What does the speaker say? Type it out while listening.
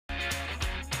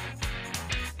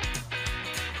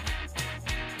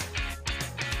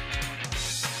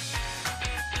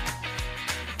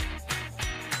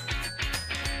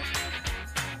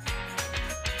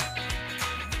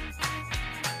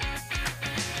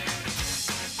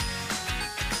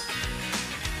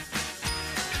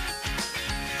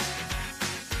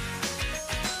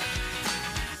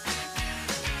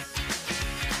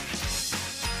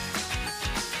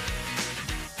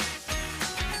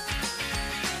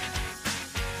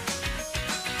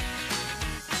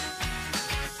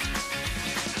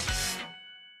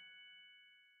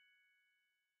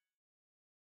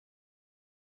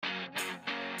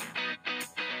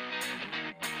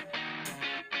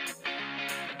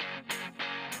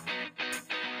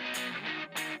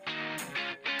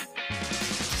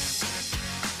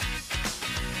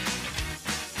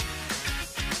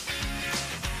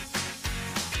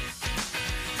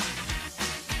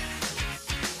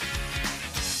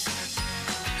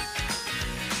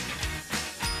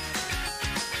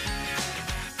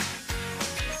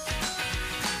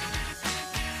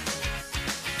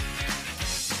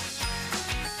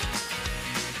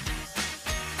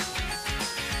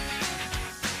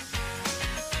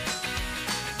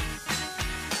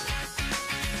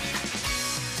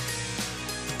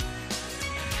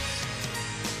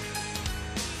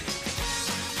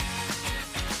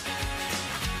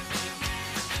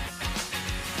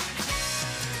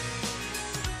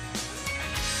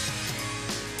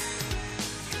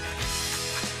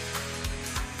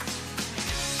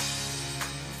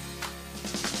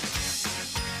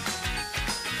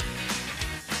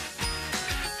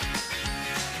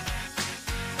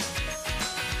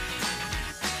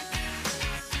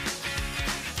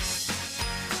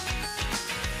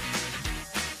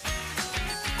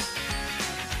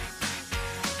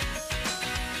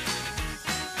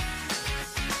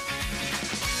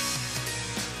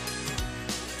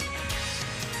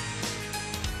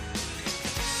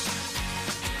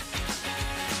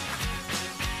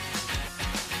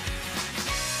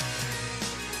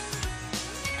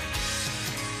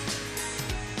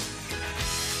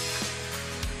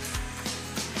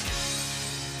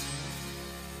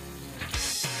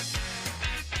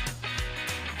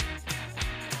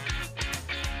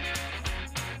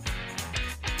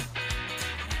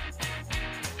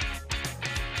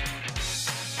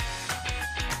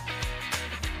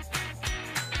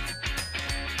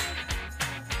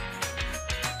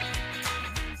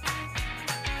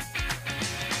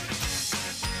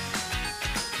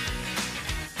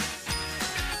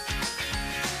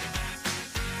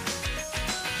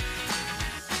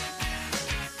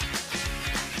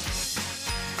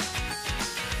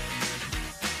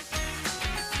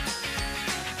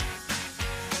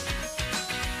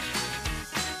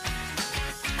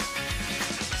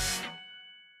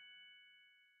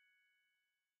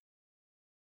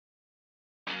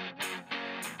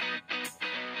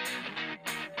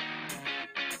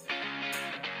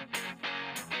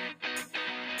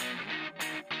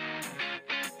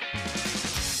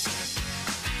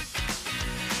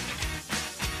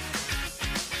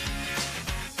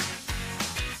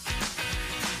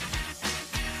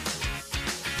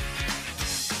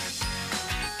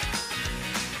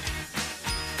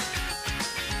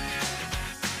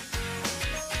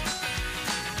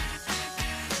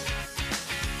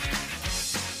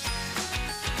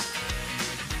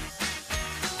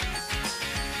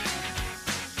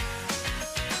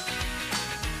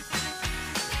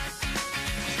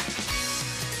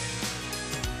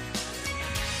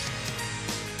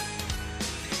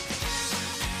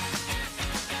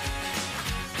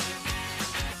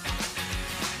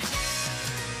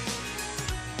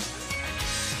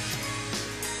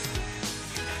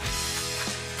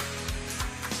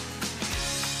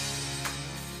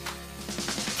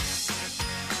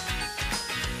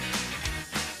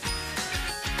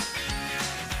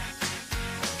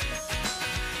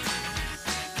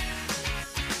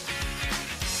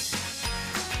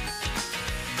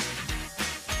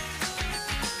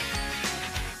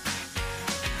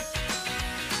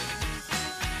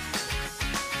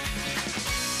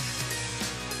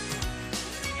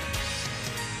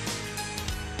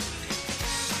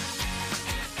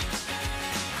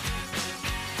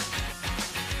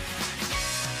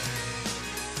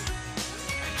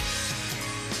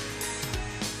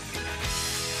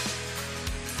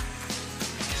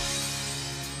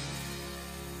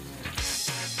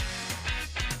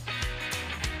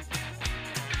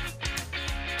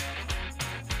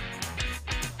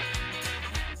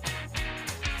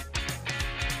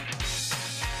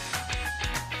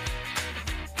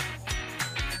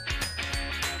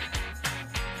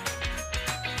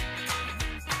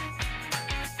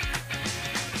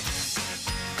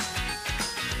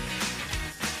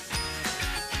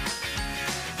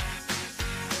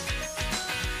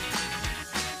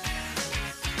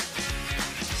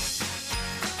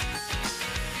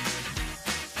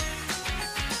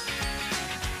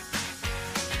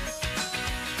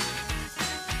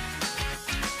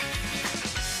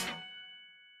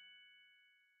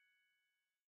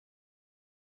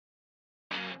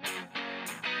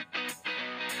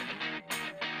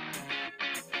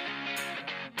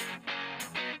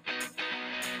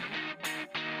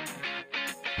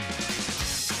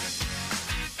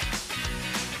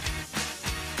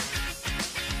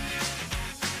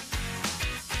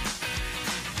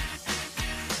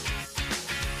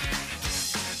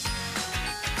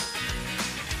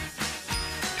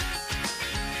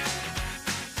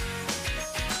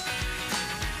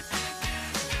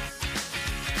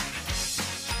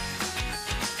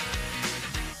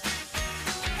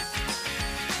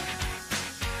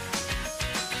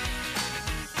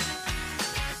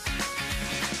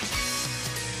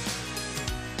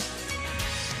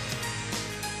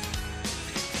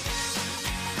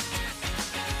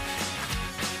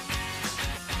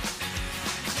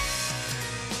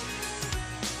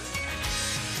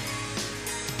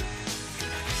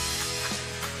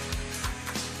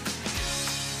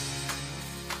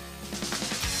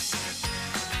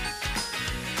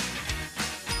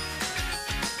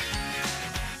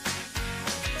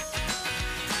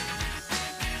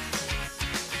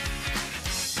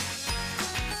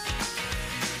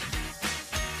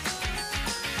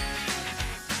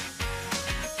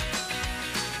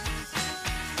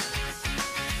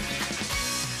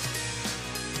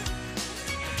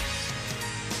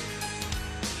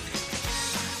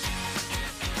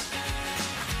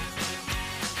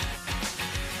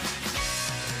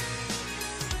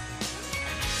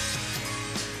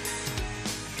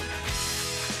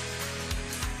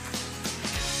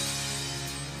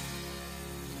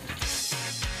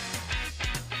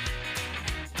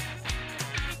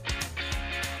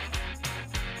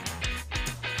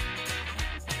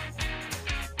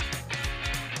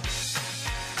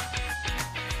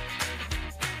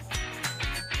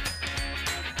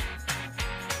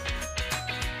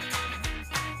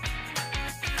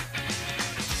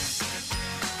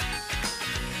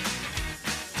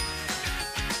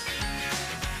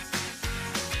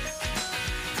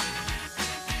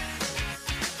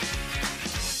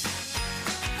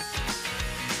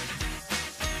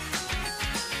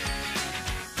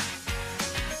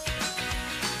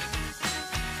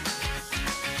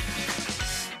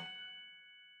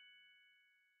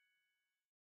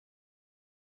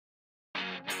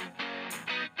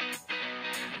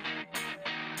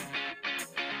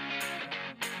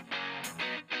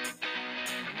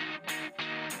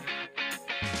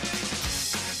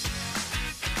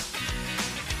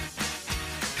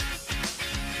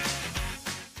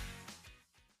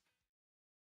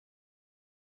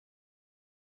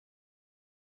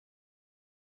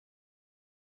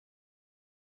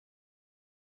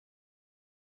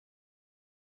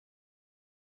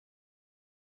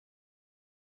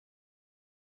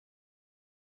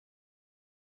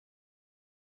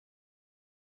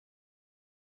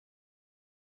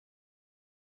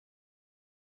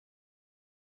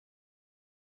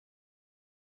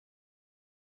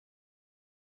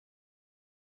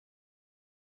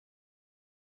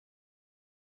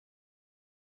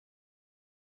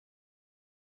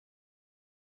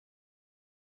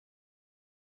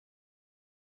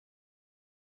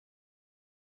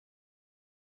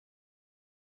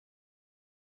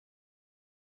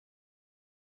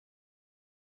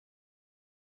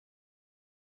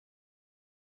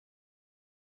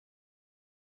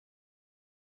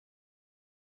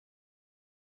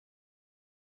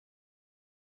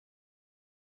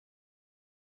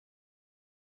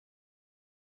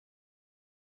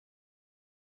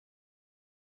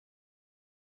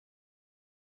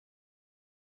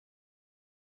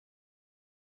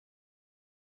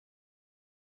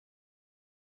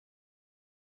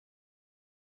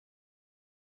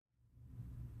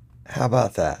How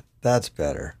about that? That's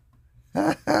better.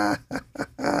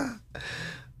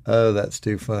 Oh, that's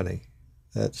too funny.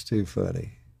 That's too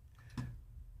funny.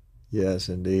 Yes,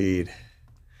 indeed.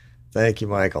 Thank you,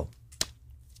 Michael.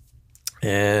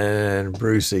 And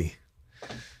Brucey.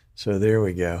 So there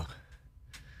we go.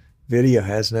 Video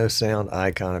has no sound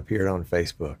icon appeared on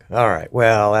Facebook. All right.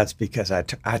 Well, that's because I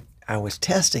was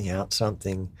testing out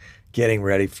something getting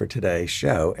ready for today's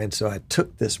show. And so I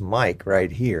took this mic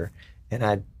right here and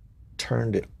I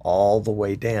turned it all the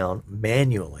way down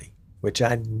manually, which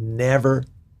I never,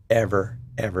 ever,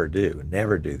 ever do.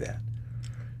 Never do that.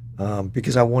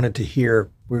 Because I wanted to hear,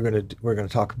 we're gonna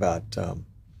talk about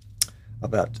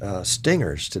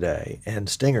stingers today, and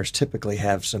stingers typically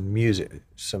have some music,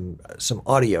 some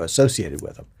audio associated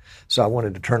with them. So I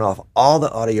wanted to turn off all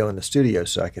the audio in the studio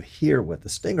so I could hear what the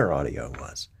stinger audio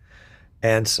was.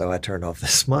 And so I turned off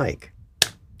this mic.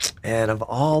 And of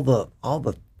all the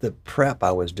prep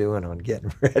I was doing on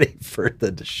getting ready for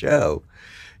the show,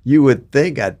 you would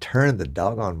think I'd turn the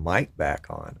doggone mic back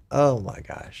on. Oh my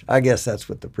gosh. I guess that's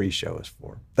what the pre-show is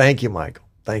for. Thank you, Michael.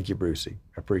 Thank you, Brucey.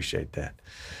 I appreciate that.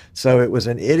 So it was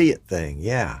an idiot thing.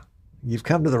 Yeah. You've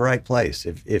come to the right place.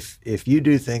 If you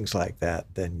do things like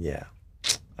that, then yeah.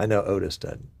 I know Otis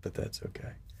doesn't, but that's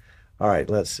okay. All right,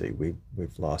 let's see. We've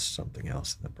lost something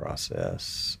else in the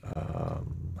process.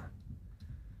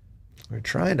 We're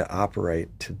trying to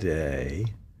operate today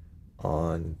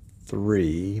on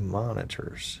 3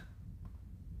 monitors.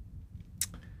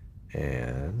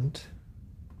 And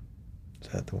is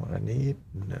that the one I need?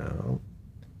 No.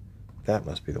 That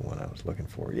must be the one I was looking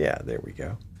for. Yeah, there we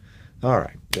go. All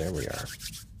right, there we are.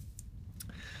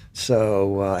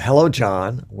 So, hello,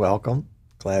 John. Welcome.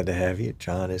 Glad to have you.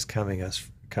 John is coming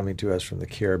to us from the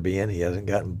Caribbean. He hasn't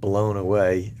gotten blown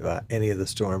away by any of the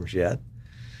storms yet.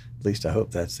 At least I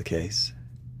hope that's the case.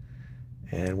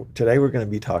 And today we're going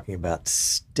to be talking about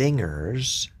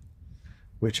stingers,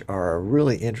 which are a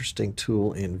really interesting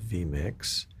tool in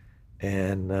vMix.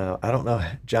 And I don't know,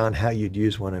 John, how you'd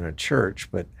use one in a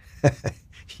church, but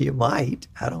you might.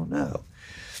 I don't know.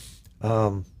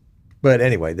 But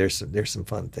anyway, there's some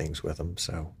fun things with them,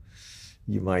 so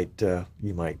you might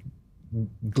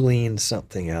glean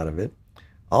something out of it.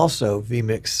 Also,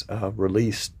 vMix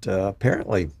released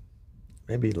apparently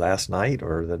maybe last night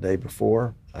or the day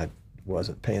before. I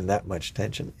wasn't paying that much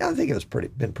attention. I think it was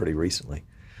been pretty recently.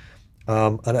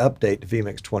 An update to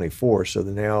vMix 24, so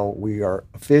now we are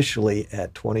officially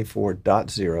at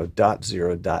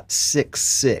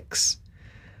 24.0.0.66.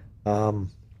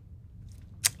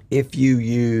 If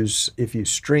you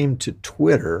stream to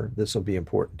Twitter, this will be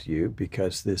important to you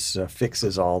because this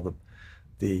fixes all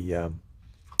the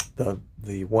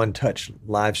one-touch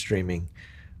live streaming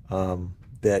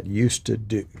that used to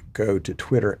go to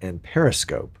Twitter and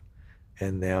Periscope,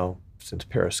 and now since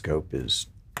Periscope is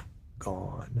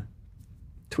gone,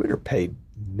 Twitter paid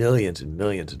millions and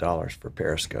millions of dollars for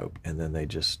Periscope, and then they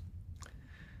just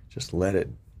let it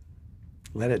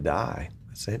die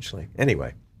essentially.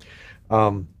 Anyway,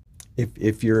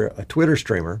 if you're a Twitter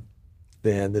streamer,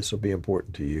 then this will be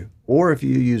important to you. Or if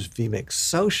you use vMix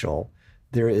Social,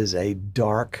 there is a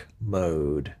dark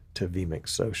mode to vMix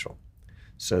Social.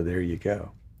 So there you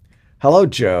go. Hello,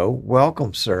 Joe.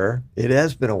 Welcome, sir. It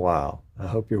has been a while. I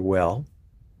hope you're well.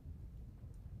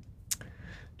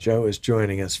 Joe is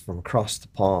joining us from across the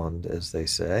pond, as they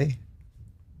say.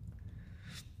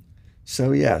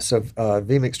 So yeah,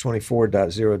 vMix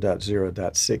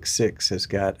 24.0.0.66 has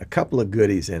got a couple of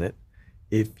goodies in it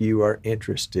if you are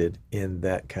interested in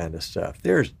that kind of stuff.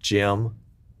 There's Jim.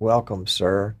 Welcome,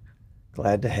 sir.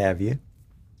 Glad to have you.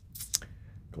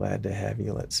 Glad to have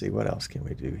you. Let's see, what else can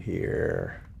we do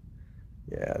here?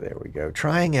 Yeah, there we go.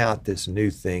 Trying out this new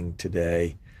thing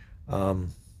today. vMix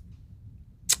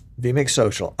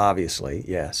Social, obviously,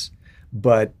 yes.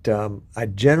 But I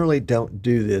generally don't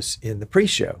do this in the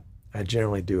pre-show. I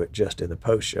generally do it just in the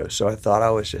post-show. So I thought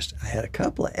I had a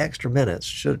couple of extra minutes.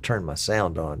 Should have turned my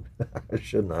sound on,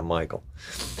 shouldn't I, Michael?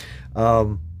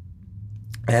 I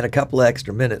had a couple of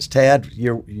extra minutes. Tad,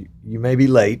 you may be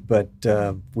late, but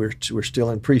we're still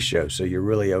in pre-show, so you're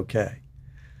really okay.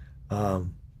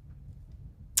 And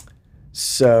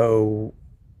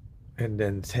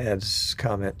then Tad's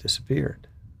comment disappeared.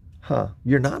 Huh?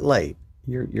 You're not late.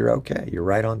 You're okay. You're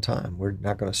right on time. We're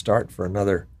not going to start for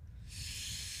another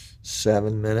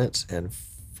 7 minutes and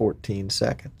 14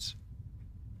 seconds.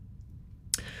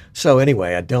 So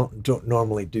anyway, I don't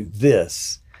normally do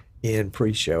this in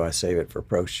pre-show. I save it for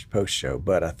post-show.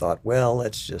 But I thought, well,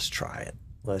 let's just try it.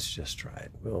 Let's just try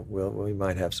it. We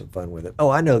might have some fun with it.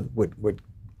 Oh, I know what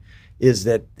is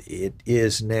that. It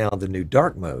is now the new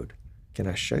dark mode. Can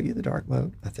I show you the dark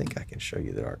mode? I think I can show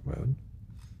you the dark mode.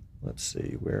 Let's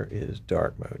see, where is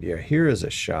dark mode? Yeah, here is a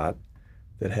shot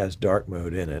that has dark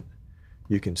mode in it.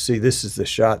 You can see this is the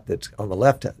shot that's on the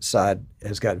left side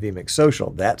has got vMix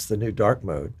Social. That's the new dark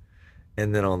mode.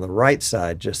 And then on the right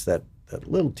side, just that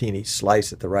little teeny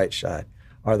slice at the right side,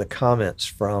 are the comments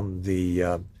from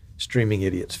the Streaming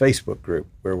Idiots Facebook group,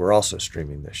 where we're also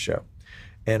streaming this show.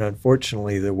 And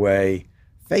unfortunately, the way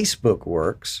Facebook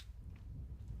works,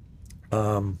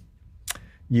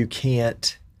 you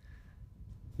can't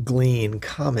glean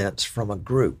comments from a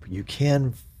group. You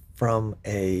can from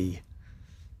a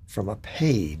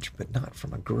page, but not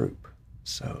from a group.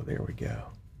 So there we go.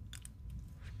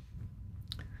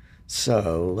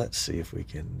 So let's see if we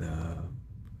can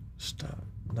stop,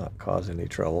 not cause any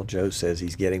trouble. Joe says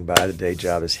he's getting by. The day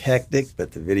job is hectic,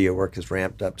 but the video work has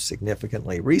ramped up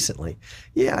significantly recently.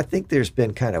 Yeah, I think there's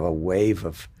been kind of a wave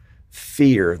of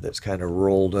fear that's kind of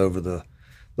rolled over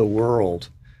the world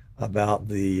about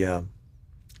the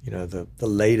the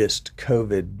latest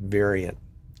COVID variant,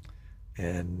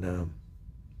 and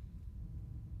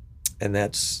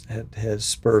that has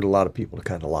spurred a lot of people to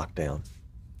kind of lock down.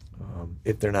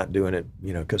 If they're not doing it,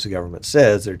 because the government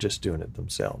says, they're just doing it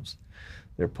themselves.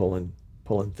 They're pulling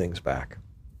things back.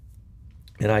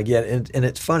 And I get, and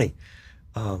it's funny.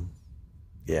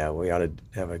 Yeah, we ought to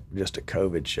have just a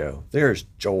COVID show. There's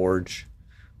George.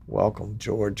 Welcome,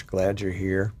 George. Glad you're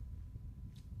here.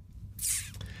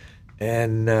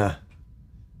 And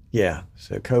yeah,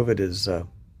 so COVID is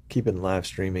keeping live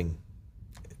streaming.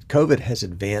 COVID has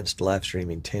advanced live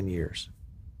streaming 10 years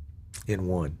in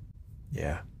one.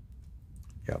 Yeah.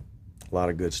 Yep. A lot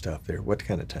of good stuff there. What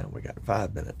kind of time we got?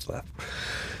 5 minutes left.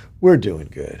 We're doing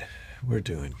good. We're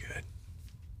doing good.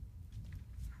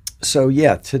 So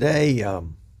yeah, today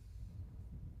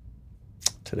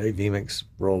vMix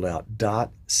rolled out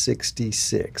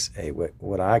 .66,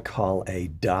 what I call a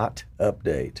dot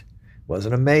update.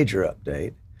 Wasn't a major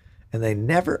update, and they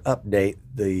never update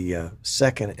the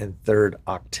second and third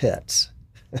octets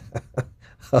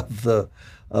of the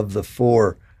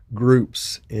four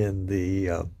groups in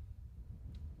the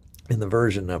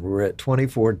version number. We're at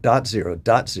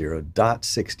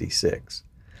 24.0.0.66.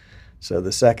 So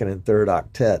the second and third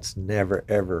octets never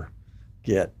ever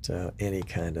get any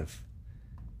kind of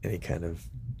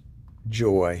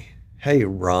joy. Hey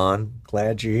Ron,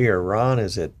 glad you're here. Ron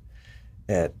is at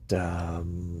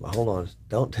hold on,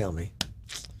 don't tell me.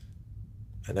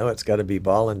 I know it's got to be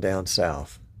balling down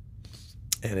south,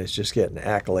 and it's just getting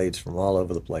accolades from all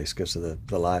over the place because of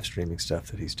the live streaming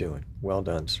stuff that he's doing. Well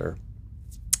done, sir.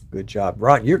 Good job.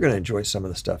 Ron, you're going to enjoy some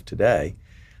of the stuff today.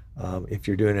 If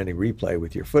you're doing any replay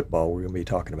with your football, we're going to be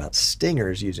talking about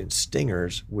stingers, using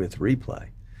stingers with replay.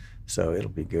 So it'll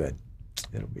be good.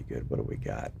 It'll be good. What do we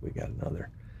got? We got another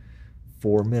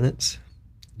 4 minutes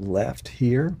left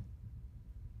here.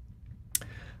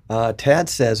 Tad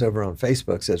says over on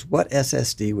Facebook, says, what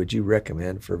SSD would you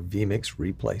recommend for vMix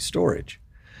replay storage?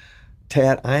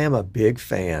 Tad, I am a big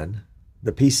fan.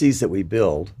 The PCs that we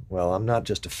build, well, I'm not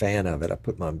just a fan of it. I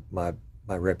put my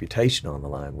reputation on the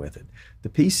line with it. The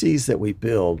PCs that we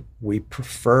build, we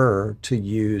prefer to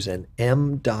use an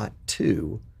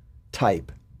M.2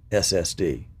 type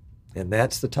SSD. And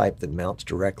that's the type that mounts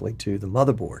directly to the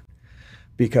motherboard,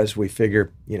 because we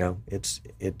figure,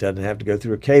 it doesn't have to go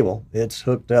through a cable. It's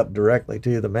hooked up directly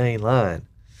to the main line.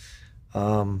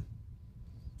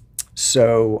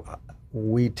 So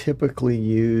we typically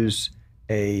use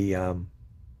a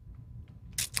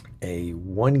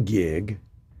 1 gig,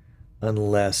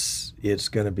 unless it's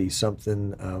going to be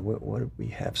something. What did we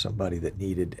have? Somebody that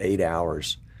needed 8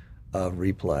 hours of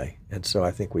replay, and so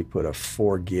I think we put a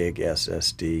 4 gig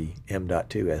SSD,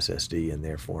 M.2 SSD in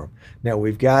there for them. Now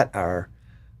we've got our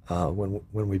when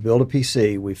we build a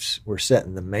PC, we're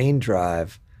setting the main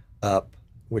drive up,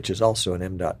 which is also an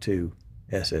M.2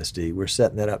 SSD. We're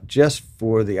setting that up just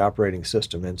for the operating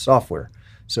system and software.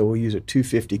 So we'll use a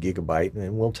 250 gigabyte,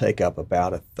 and we'll take up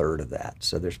about a third of that.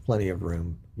 So there's plenty of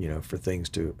room, for things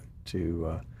to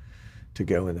go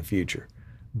in the future.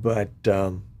 But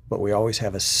we always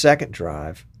have a second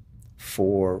drive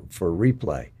for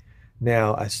replay.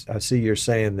 Now I see you're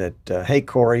saying that. Hey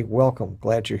Corey, welcome.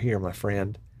 Glad you're here, my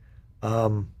friend.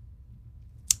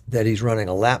 That he's running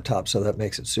a laptop, so that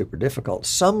makes it super difficult.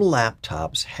 Some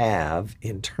laptops have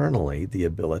internally the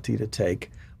ability to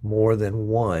take more than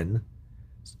one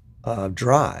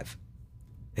drive,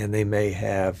 and they may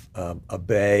have a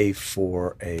bay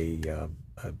for a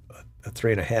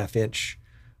 3.5 inch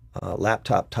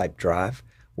laptop type drive.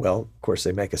 Well, of course,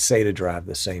 they make a SATA drive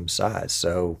the same size.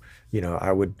 So,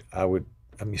 I would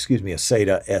excuse me, a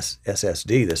SATA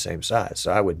SSD the same size.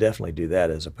 So I would definitely do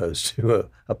that as opposed to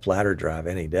a platter drive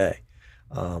any day,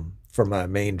 for my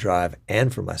main drive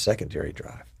and for my secondary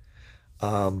drive.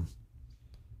 I'm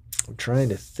trying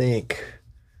to think.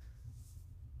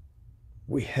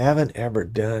 We haven't ever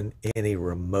done any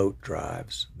remote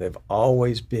drives. They've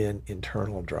always been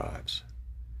internal drives.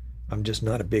 I'm just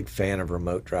not a big fan of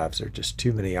remote drives. There are just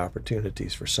too many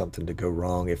opportunities for something to go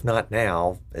wrong, if not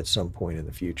now, at some point in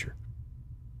the future.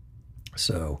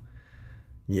 So,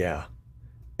 yeah.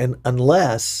 And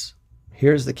unless,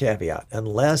 here's the caveat,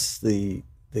 unless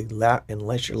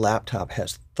unless your laptop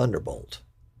has Thunderbolt.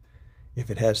 If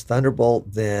it has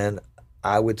Thunderbolt, then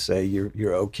I would say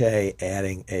you're okay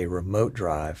adding a remote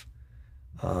drive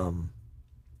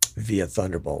via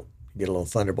Thunderbolt. You get a little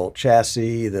Thunderbolt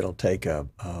chassis that'll take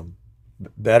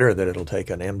better that it'll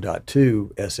take an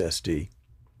M.2 SSD.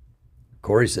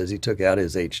 Corey says he took out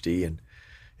his HD and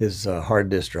his hard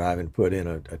disk drive and put in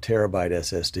a terabyte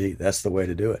SSD. That's the way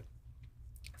to do it,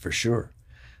 for sure.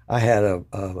 I had a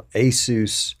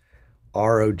Asus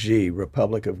ROG,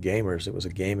 Republic of Gamers. It was a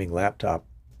gaming laptop.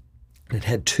 It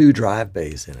had 2 drive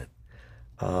bays in it.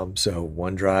 So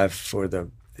one drive for the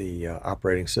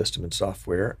operating system and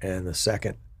software, and the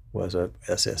second was a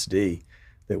SSD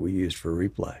that we used for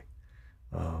replay.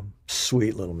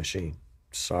 Sweet little machine.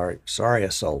 Sorry I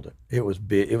sold it. It was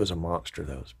big. It was a monster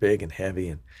though. It was big and heavy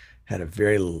and had a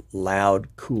very loud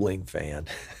cooling fan.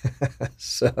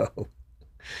 So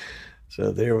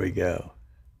there we go.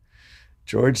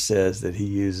 George says that he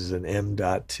uses an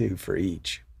M.2 for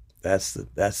each. That's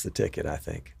the ticket, I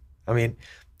think. I mean,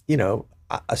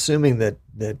 assuming that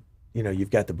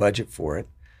you've got the budget for it,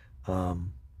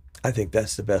 I think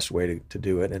that's the best way to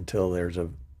do it until there's a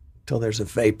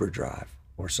vapor drive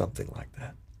or something like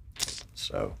that.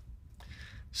 So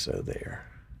there.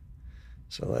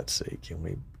 So let's see. Can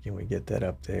we get that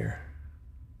up there?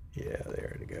 Yeah,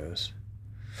 there it goes.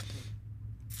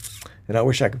 And I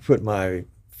wish I could put my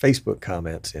Facebook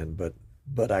comments in, but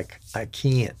I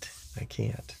can't. I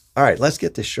can't. All right, let's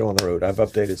get this show on the road. I've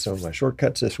updated some of my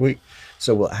shortcuts this week,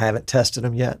 so I haven't tested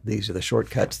them yet. These are the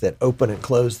shortcuts that open and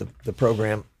close the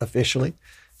program officially.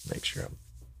 Make sure I've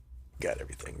got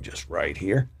everything just right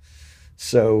here.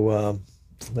 So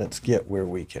let's get where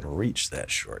we can reach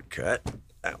that shortcut.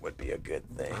 That would be a good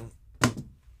thing.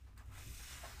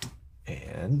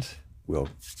 And we'll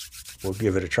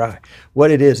give it a try.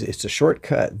 What it is, it's a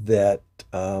shortcut that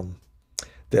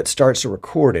starts a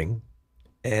recording,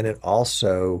 and it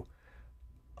also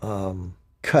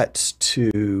cuts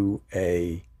to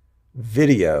a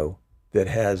video that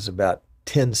has about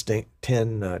 10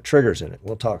 triggers in it.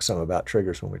 We'll talk some about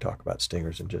triggers when we talk about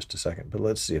stingers in just a second, but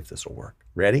let's see if this will work.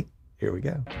 Ready? Here we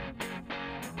go.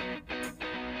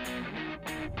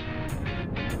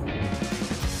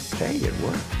 Okay, it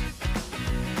worked.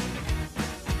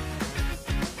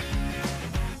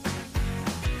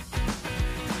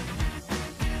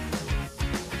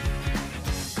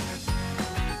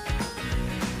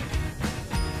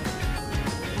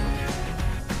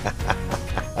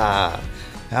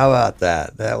 How about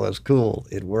that? That was cool.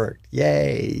 It worked.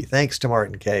 Yay. Thanks to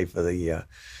Martin K for the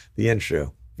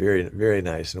intro. Very, very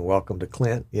nice. And welcome to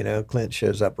Clint. Clint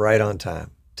shows up right on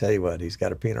time. Tell you what, he's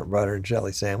got a peanut butter and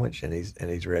jelly sandwich, and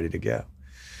he's ready to go.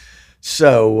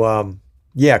 So,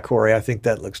 yeah, Corey, I think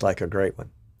that looks like a great one.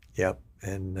 Yep.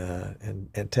 And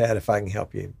Tad, if I can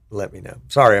help you, let me know.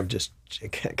 Sorry, I'm just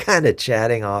kind of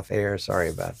chatting off air. Sorry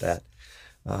about that.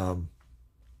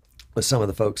 With some of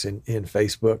the folks in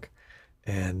Facebook,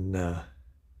 and I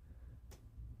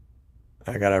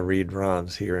gotta read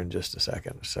Ron's here in just a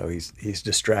second. So he's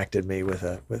distracted me with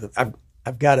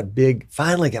I've got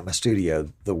finally got my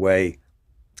studio the way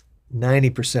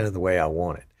 90% of the way I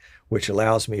want it, which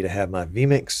allows me to have my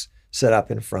vMix set up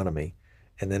in front of me,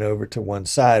 and then over to one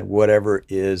side whatever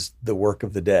is the work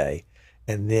of the day,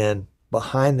 and then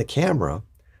behind the camera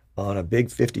on a big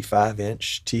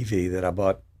 55-inch TV that I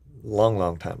bought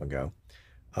long time ago,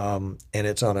 and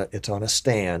it's on a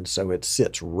stand, so it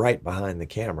sits right behind the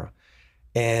camera,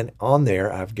 and on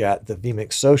there I've got the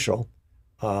vMix Social,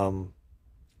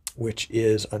 which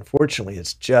is, unfortunately,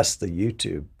 it's just the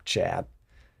YouTube chat,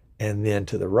 and then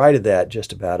to the right of that,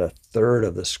 just about a third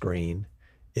of the screen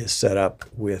is set up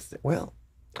with, well,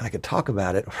 I could talk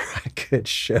about it or I could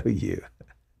show you.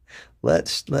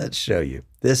 Let's show you.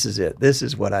 This is it. This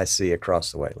is what I see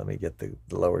across the way. Let me get the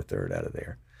lower third out of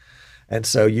there. And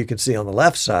so you can see on the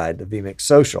left side, the vMix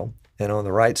Social, and on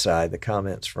the right side, the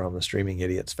comments from the Streaming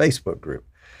Idiots Facebook group.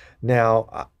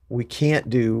 Now, we can't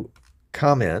do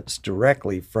comments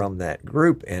directly from that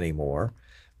group anymore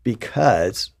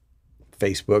because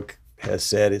Facebook has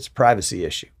said it's a privacy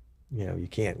issue. You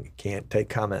can't take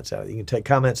comments out of it. You can take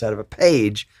comments out of a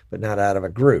page, but not out of a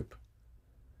group.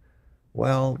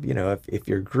 Well, if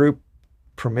your group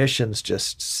permissions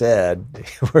just said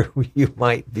where you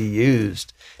might be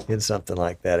used in something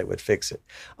like that, it would fix it.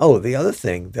 Oh, the other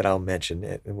thing that I'll mention,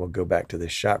 and we'll go back to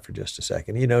this shot for just a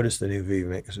second. You notice the new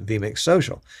vMix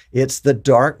Social. It's the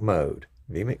dark mode,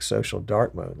 vMix Social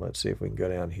dark mode. Let's see if we can go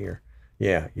down here.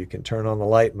 Yeah, you can turn on the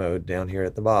light mode down here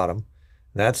at the bottom.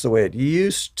 That's the way it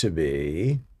used to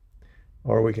be,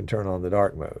 or we can turn on the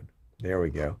dark mode. There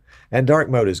we go. And dark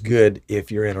mode is good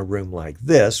if you're in a room like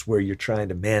this where you're trying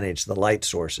to manage the light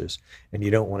sources and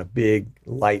you don't want a big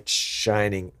light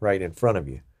shining right in front of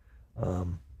you.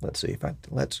 Let's see,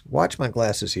 let's watch my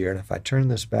glasses here. And if I turn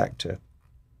this back to,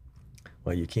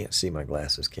 well, you can't see my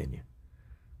glasses, can you?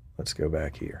 Let's go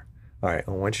back here. All right,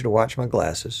 I want you to watch my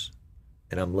glasses,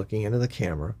 and I'm looking into the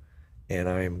camera, and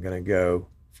I'm going to go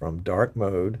from dark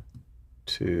mode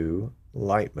to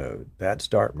light mode. That's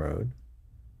dark mode.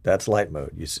 That's light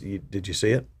mode. Did you see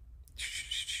it?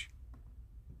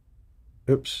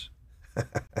 Oops.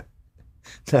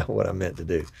 Not what I meant to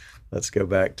do. Let's go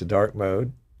back to dark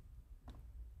mode.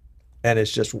 And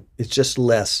it's just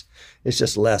less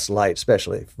light,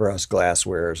 especially for us glass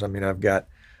wearers. I mean, I've got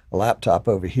a laptop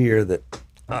over here that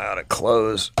I ought to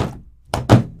close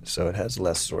so it has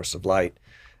less source of light.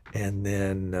 And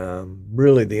then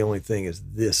really the only thing is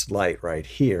this light right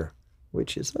here,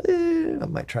 which is, I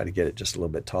might try to get it just a little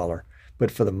bit taller,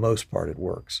 but for the most part it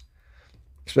works.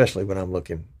 Especially when I'm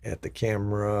looking at the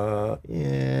camera.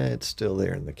 Yeah, it's still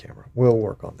there in the camera. We'll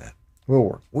work on that.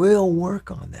 We'll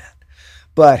work on that.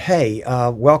 But hey,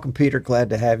 welcome, Peter. Glad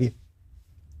to have you.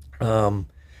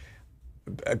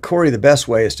 Corey, the best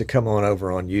way is to come on over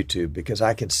on YouTube because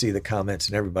I can see the comments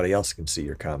and everybody else can see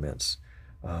your comments.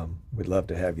 We'd love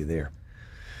to have you there.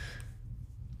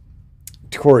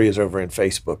 Corey is over in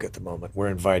Facebook at the moment. We're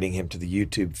inviting him to the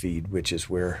YouTube feed, which is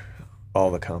where all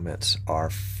the comments are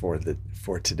for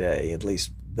today, at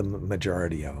least the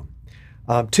majority of them.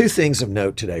 Two things of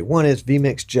note today. One is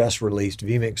vMix just released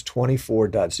vMix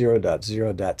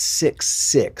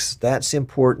 24.0.0.66. That's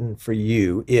important for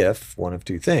you if one of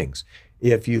two things.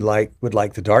 If you would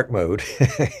like the dark mode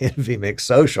in vMix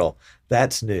Social,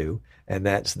 that's new and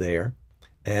that's there.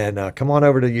 And come on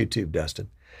over to YouTube, Dustin.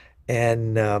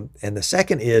 And the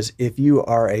second is if you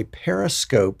are a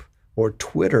Periscope or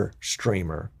Twitter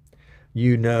streamer,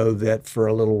 you know that for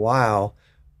a little while,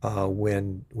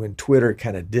 when Twitter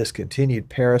kind of discontinued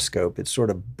Periscope, it sort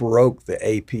of broke the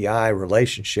API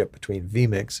relationship between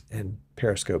vMix and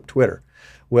Periscope Twitter.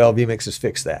 Well, vMix has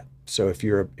fixed that. So if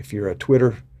you're a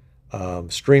Twitter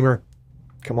streamer,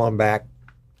 come on back.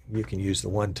 You can use the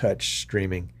one-touch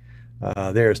streaming.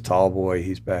 There's Tallboy.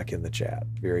 He's back in the chat.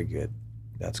 Very good.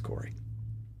 That's Corey.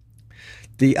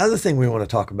 The other thing we want to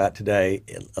talk about today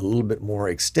a little bit more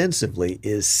extensively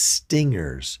is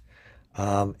stingers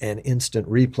and instant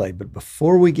replay. But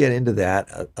before we get into that,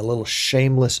 a little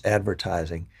shameless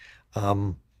advertising.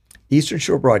 Eastern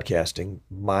Shore Broadcasting,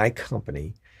 my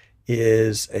company,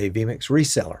 is a vMix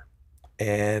reseller.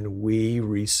 And we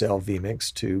resell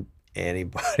vMix to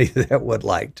anybody that would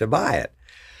like to buy it.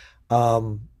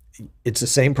 It's the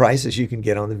same price as you can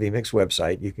get on the vMix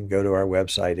website. You can go to our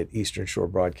website at Eastern Shore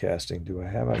Broadcasting. Do I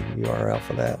have a URL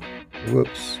for that?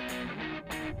 Whoops.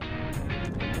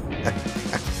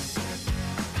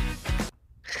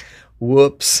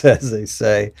 Whoops, as they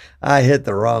say. I hit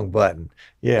the wrong button.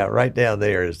 Yeah, right down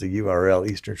there is the URL,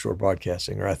 Eastern Shore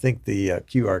Broadcasting, or I think the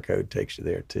QR code takes you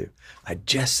there too. I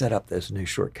just set up those new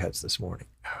shortcuts this morning.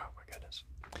 Oh my goodness.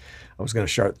 I was going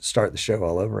to start the show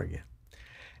all over again.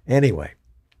 Anyway,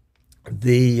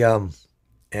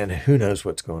 and who knows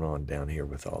what's going on down here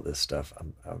with all this stuff.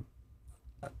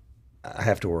 I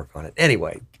have to work on it.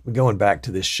 Anyway, going back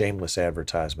to this shameless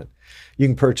advertisement, you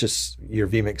can purchase your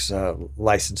vMix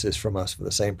licenses from us for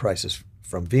the same price as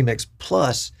from vMix,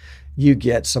 plus you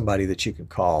get somebody that you can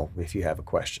call if you have a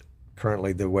question.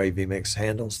 Currently, the way vMix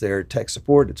handles their tech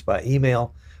support, it's by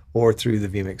email or through the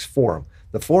vMix forum.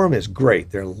 The forum is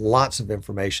great. There are lots of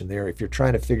information there. If you're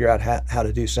trying to figure out how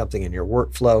to do something in your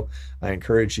workflow, I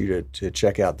encourage you to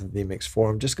check out the vMix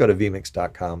forum. Just go to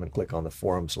vmix.com and click on the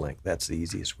forums link. That's the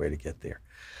easiest way to get there.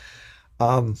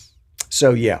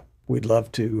 So yeah, we'd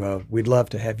love to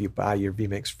have you buy your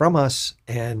vMix from us,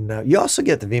 and you also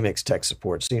get the vMix tech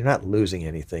support. So you're not losing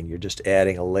anything. You're just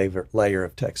adding a layer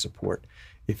of tech support.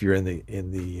 If you're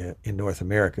in North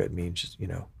America, it means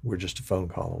we're just a phone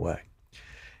call away.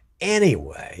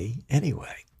 Anyway,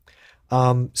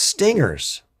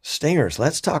 stingers.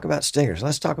 Let's talk about stingers.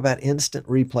 Let's talk about instant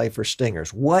replay for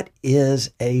stingers. What is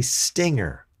a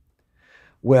stinger?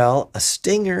 Well, a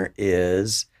stinger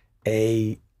is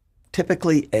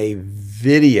typically a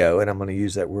video, and I'm going to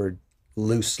use that word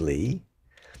loosely,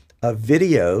 a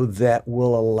video that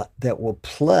will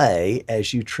play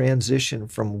as you transition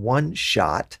from one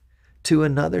shot to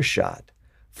another shot.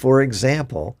 For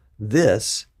example,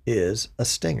 this is a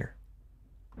stinger.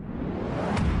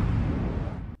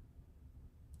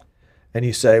 And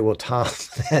you say, well, Tom,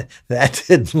 that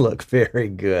didn't look very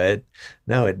good.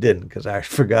 No, it didn't, because I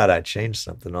forgot I changed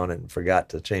something on it and forgot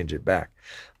to change it back.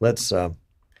 Let's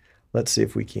see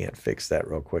if we can't fix that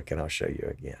real quick, and I'll show you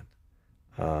again.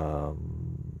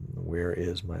 Where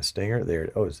is my stinger? There.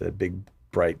 Oh, it's that big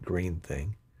bright green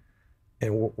thing.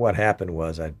 And what happened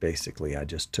was I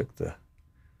just took the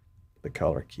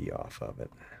color key off of it.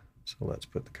 So let's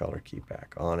put the color key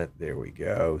back on it. There we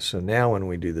go. So now when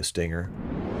we do the stinger,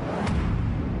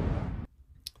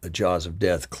 the jaws of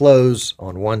death close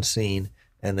on one scene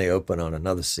and they open on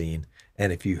another scene.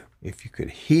 And if you could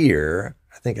hear,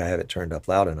 I think I have it turned up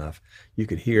loud enough, you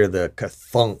could hear the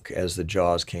ka-thunk as the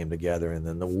jaws came together and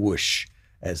then the whoosh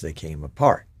as they came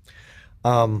apart.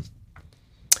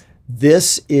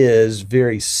 This is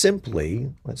very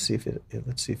simply, let's see if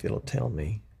it'll tell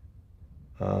me.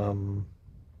 Jaw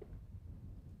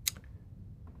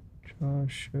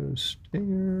show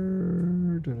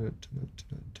stinger.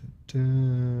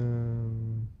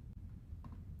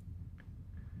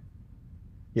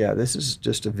 Yeah, this is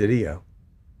just a video.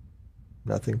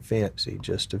 Nothing fancy,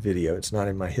 just a video. It's not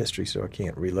in my history, so I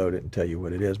can't reload it and tell you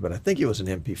what it is, but I think it was an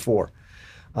MP4.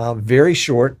 Very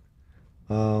short.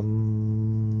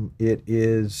 It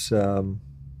is,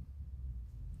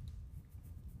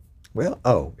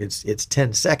 it's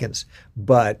 10 seconds,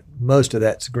 but most of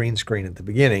that's green screen at the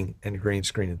beginning and green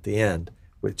screen at the end,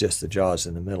 with just the jaws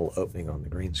in the middle opening on the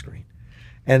green screen.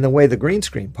 And the way the green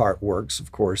screen part works,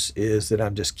 of course, is that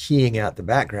I'm just keying out the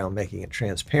background, making it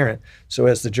transparent. So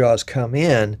as the jaws come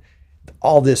in,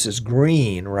 all this is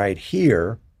green right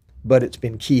here, but it's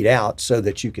been keyed out so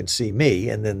that you can see me,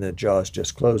 and then the jaws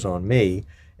just close on me.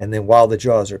 And then while the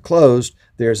jaws are closed,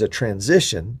 there's a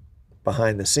transition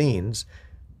behind the scenes,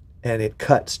 and it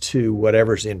cuts to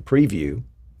whatever's in preview.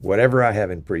 Whatever I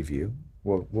have in preview,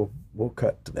 we'll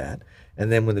cut to that.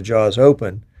 And then when the jaws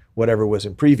open, whatever was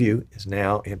in preview is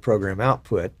now in program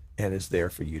output and is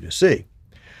there for you to see.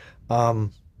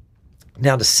 Now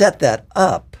to set that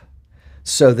up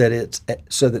so that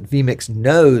vMix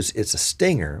knows it's a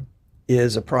stinger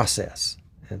is a process.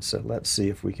 And so let's see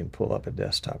if we can pull up a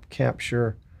desktop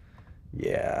capture.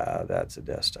 Yeah, that's a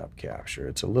desktop capture.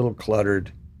 It's a little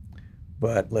cluttered,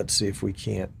 but let's see if we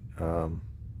can't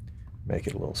make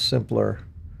it a little simpler.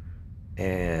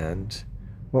 And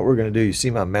what we're going to do, you see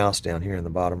my mouse down here in the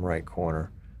bottom right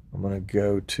corner. I'm going to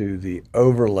go to the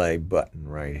overlay button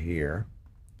right here.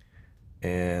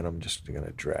 And I'm just going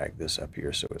to drag this up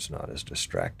here so it's not as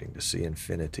distracting to see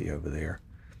infinity over there.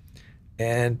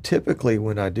 And typically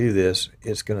when I do this,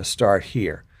 it's going to start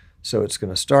here. So it's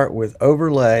going to start with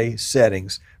overlay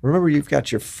settings. Remember, you've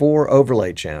got your 4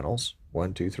 overlay channels,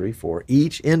 1, 2, 3, 4.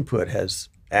 Each input has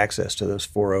access to those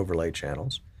 4 overlay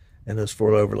channels. And those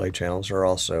 4 overlay channels are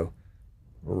also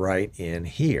right in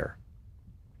here.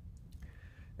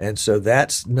 And so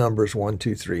that's numbers 1,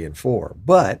 2, 3, and 4.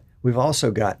 But we've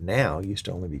also got now, used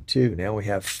to only be 2, now we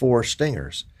have 4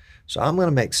 stingers. So I'm going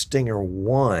to make stinger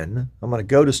 1. I'm going to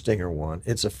go to stinger 1.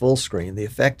 It's a full screen. The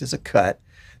effect is a cut.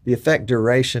 The effect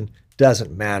duration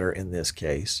doesn't matter in this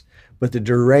case, but the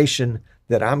duration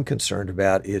that I'm concerned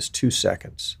about is 2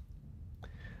 seconds.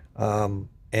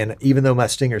 And even though my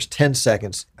stinger is 10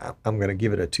 seconds, I'm going to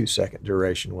give it a 2-second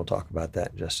duration. We'll talk about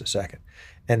that in just a second.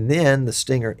 And then the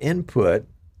stinger input,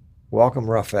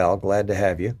 welcome Rafael, glad to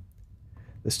have you.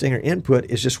 The stinger input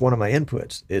is just one of my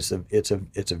inputs.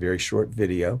 It's a very short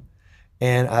video.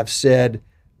 And I've said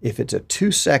if it's a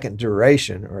 2-second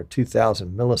duration or a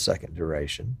 2000 millisecond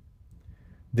duration,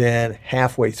 then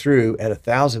halfway through at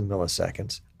 1000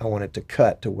 milliseconds, I want it to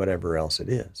cut to whatever else it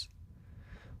is.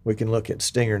 We can look at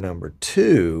stinger number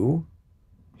 2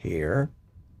 here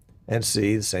and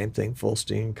see the same thing, full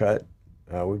stinger cut.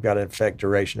 We've got an effect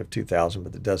duration of 2000,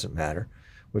 but that doesn't matter.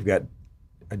 We've got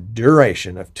a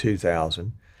duration of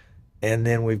 2000, and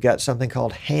then we've got something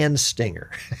called hand stinger.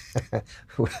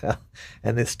 Well,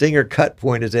 and the stinger cut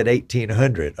point is at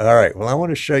 1800. All right, well, I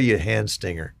want to show you hand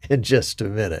stinger in just a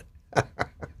minute.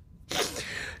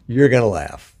 You're going to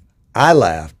laugh. I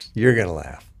laughed. You're going to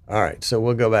laugh. All right, so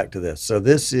we'll go back to this. So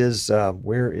this is,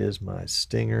 where is my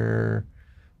stinger?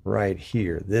 Right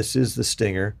here. This is the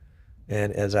stinger.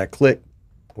 And as I click,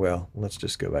 well, let's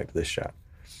just go back to this shot.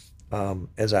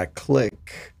 As I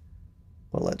click,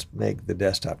 well, let's make the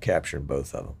desktop capture in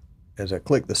both of them. As I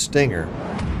click the stinger,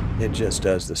 it just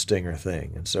does the stinger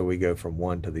thing. And so we go from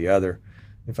one to the other.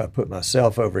 If I put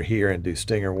myself over here and do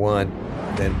stinger 1,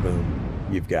 then boom,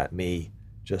 you've got me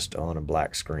just on a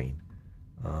black screen.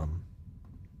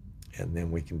 And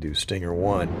then we can do stinger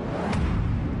 1,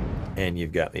 and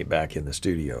you've got me back in the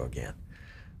studio again.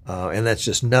 And that's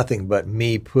just nothing but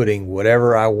me putting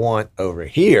whatever I want over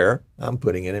here. I'm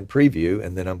putting it in preview,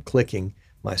 and then I'm clicking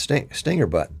my stinger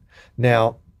button.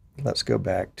 Now, let's go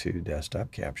back to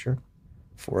desktop capture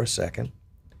for a second.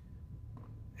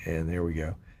 And there we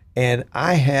go. And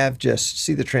I have just,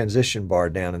 see the transition bar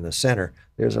down in the center.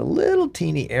 There's a little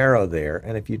teeny arrow there.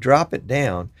 And if you drop it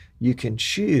down, you can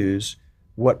choose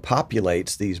what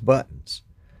populates these buttons.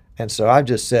 And so I've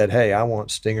just said, hey, I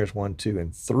want stingers 1, 2,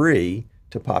 and 3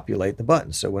 to populate the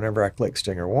buttons. So whenever I click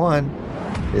stinger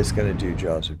 1, it's going to do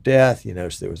Jaws of Death. You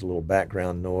notice there was a little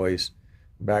background noise,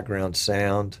 background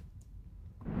sound.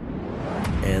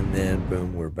 And then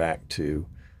boom, we're back to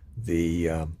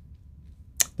the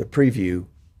preview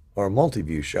or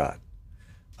multi-view shot,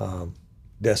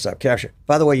 desktop capture.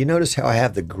 By the way, you notice how I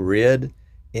have the grid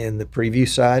in the preview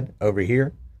side over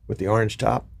here with the orange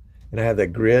top, and I have that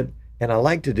grid. And I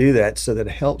like to do that so that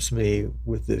it helps me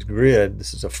with this grid.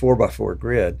 This is a 4x4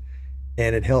 grid,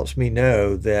 and it helps me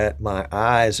know that my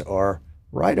eyes are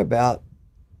right about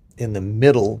in the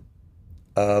middle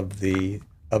of the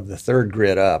third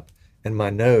grid up, and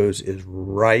my nose is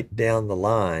right down the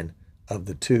line of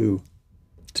the two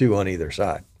on either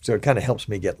side. So it kind of helps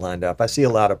me get lined up. I see a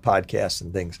lot of podcasts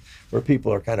and things where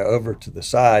people are kind of over to the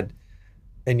side,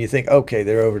 and you think, okay,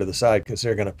 they're over to the side because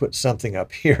they're going to put something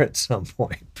up here at some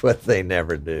point, but they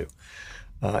never do.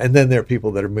 And then there are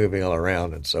people that are moving all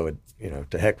around, and so,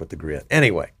 to heck with the grid.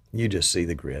 Anyway, you just see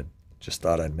the grid. Just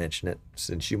thought I'd mention it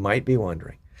since you might be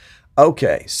wondering.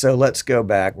 Okay, so let's go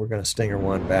back. We're going to stinger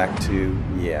 1 back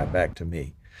to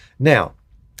me. Now,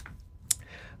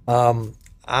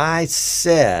 I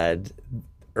said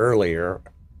earlier,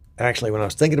 actually, when I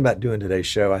was thinking about doing today's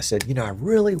show, I said, I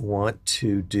really want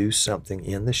to do something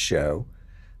in the show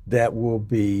that will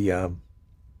be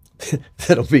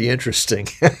that'll be interesting,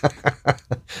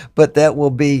 but that will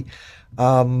be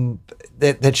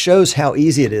that shows how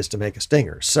easy it is to make a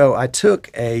stinger. So I took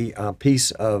a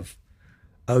piece of,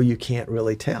 oh, you can't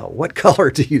really tell. What color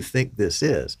do you think this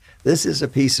is? This is a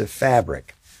piece of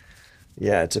fabric.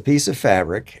 Yeah, it's a piece of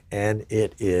fabric, and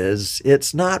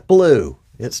it's not blue.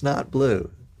 It's not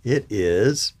blue. It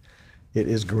is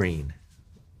green.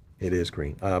 It is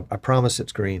green. I promise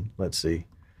it's green. Let's see.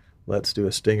 Let's do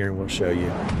a stinger and we'll show you.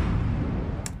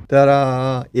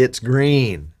 Ta-da! It's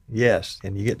green. Yes,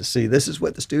 and you get to see this is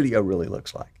what the studio really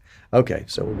looks like. Okay,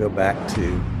 so we'll go back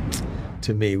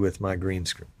to me with my green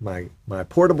screen, my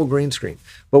portable green screen.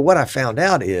 But what I found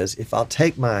out is if I'll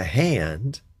take my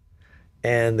hand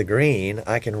and the green,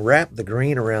 I can wrap the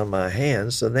green around my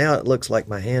hand. So now it looks like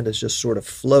my hand is just sort of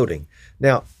floating.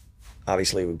 Now,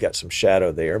 obviously we've got some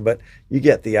shadow there, but you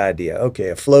get the idea. Okay,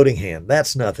 a floating hand,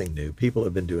 that's nothing new. People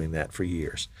have been doing that for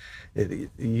years.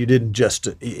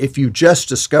 If you just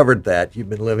discovered that, you've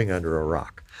been living under a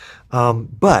rock.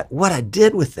 But what I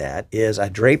did with that is I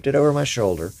draped it over my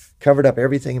shoulder, covered up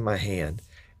everything in my hand,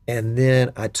 and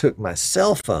then I took my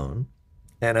cell phone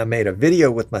and I made a video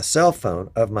with my cell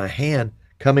phone of my hand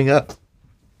coming up,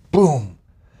 boom,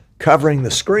 covering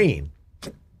the screen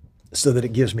so that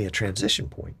it gives me a transition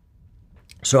point.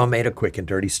 So I made a quick and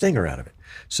dirty stinger out of it.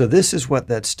 So this is what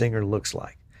that stinger looks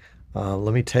like.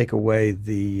 Let me take away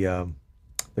the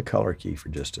color key for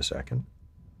just a second.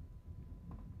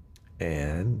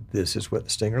 And this is what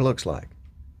the stinger looks like.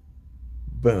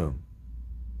 Boom.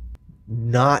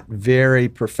 Not very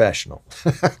professional.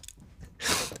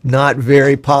 Not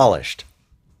very polished,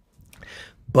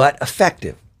 but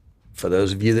effective. For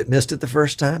those of you that missed it the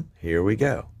first time, here we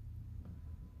go.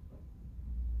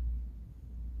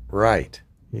 Right.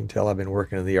 You can tell I've been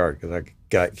working in the art because I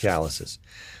got calluses.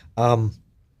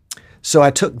 So I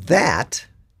took that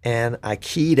and I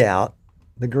keyed out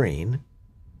the green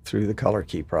through the color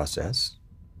key process.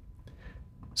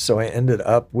 So I ended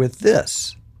up with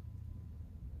this.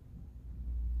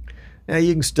 Now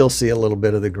you can still see a little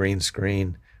bit of the green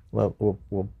screen. Well,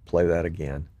 we'll play that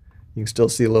again. You can still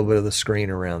see a little bit of the screen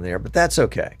around there, but that's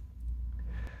okay.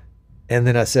 And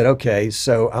then I said, okay,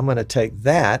 so I'm going to take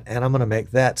that and I'm going to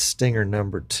make that stinger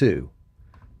number 2.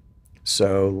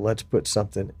 So let's put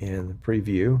something in the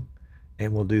preview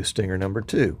and we'll do stinger number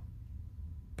 2.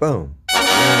 Boom. There we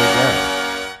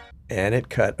go. And it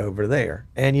cut over there.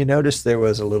 And you notice there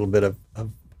was a little bit of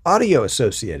audio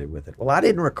associated with it. Well, I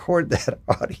didn't record that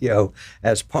audio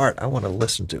as part. I want to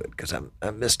listen to it because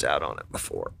I missed out on it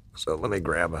before. So let me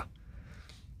grab a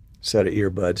set of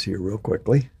earbuds here real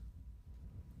quickly.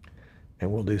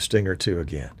 And we'll do Stinger 2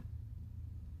 again.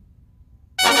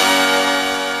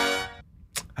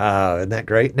 Isn't that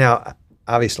great? Now,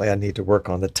 obviously, I need to work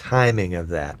on the timing of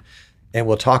that. And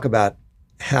we'll talk about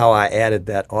how I added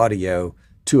that audio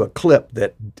to a clip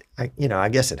that, I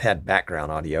guess it had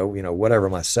background audio, whatever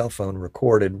my cell phone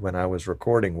recorded when I was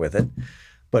recording with it.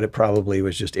 But it probably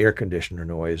was just air conditioner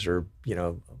noise or,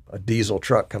 a diesel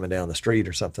truck coming down the street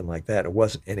or something like that. It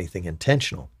wasn't anything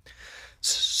intentional.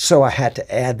 So I had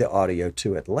to add the audio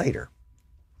to it later.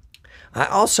 I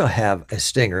also have a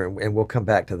stinger, and we'll come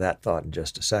back to that thought in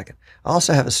just a second. I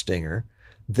also have a stinger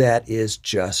that is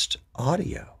just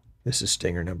audio. This is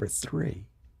stinger number 3.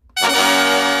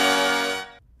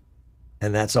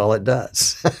 And that's all it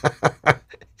does.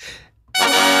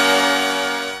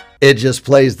 It just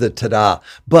plays the ta-da.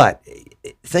 But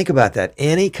think about that.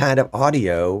 Any kind of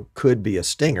audio could be a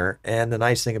stinger. And the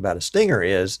nice thing about a stinger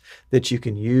is that you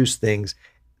can use things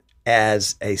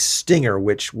as a stinger,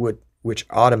 which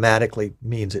automatically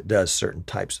means it does certain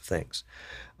types of things.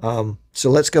 So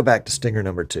let's go back to stinger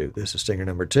number 2. This is stinger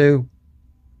number 2.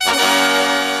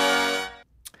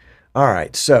 All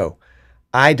right, so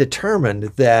I determined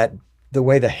that the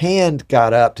way the hand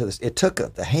got up to this, it took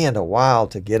the hand a while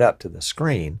to get up to the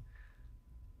screen.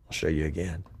 I'll show you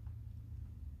again.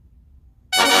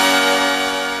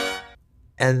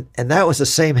 And that was the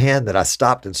same hand that I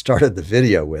stopped and started the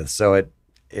video with. So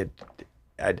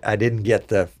I didn't get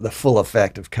the full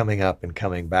effect of coming up and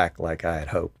coming back like I had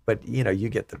hoped. But you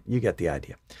get the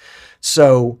idea.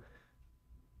 So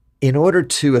in order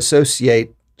to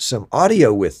associate some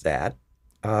audio with that,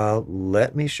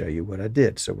 let me show you what I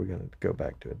did. So we're going to go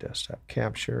back to a desktop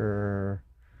capture.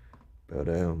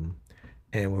 Boom.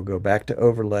 And we'll go back to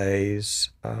overlays.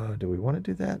 Do we want to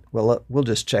do that? Well, we'll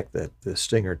just check the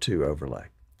Stinger 2 overlay.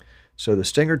 So the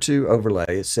Stinger 2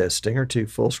 overlay, it says Stinger 2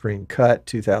 full screen cut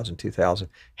 2000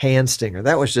 hand stinger.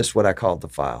 That was just what I called the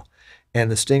file.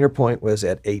 And the stinger point was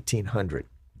at 1800.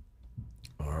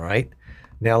 All right.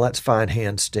 Now let's find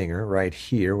hand stinger right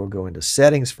here. We'll go into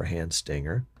settings for hand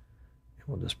stinger.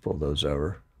 We'll just pull those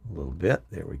over a little bit.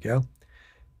 There we go.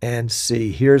 And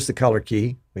see, here's the color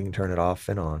key. We can turn it off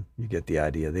and on. You get the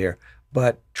idea there.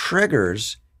 But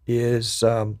triggers is,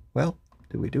 well,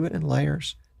 do we do it in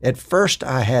layers? At first,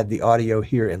 I had the audio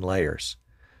here in layers.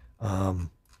 And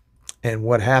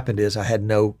what happened is I had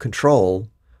no control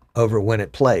over when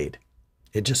it played.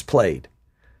 It just played.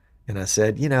 And I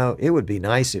said, it would be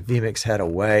nice if vMix had a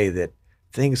way that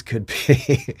things could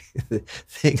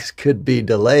be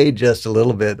delayed just a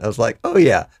little bit. I was like, oh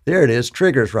yeah, there it is,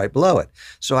 triggers right below it.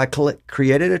 So I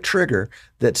created a trigger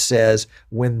that says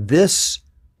when this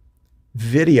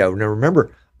video, now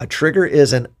remember, a trigger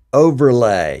is an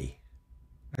overlay.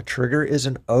 A trigger is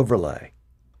an overlay.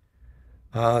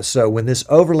 So when this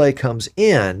overlay comes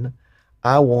in,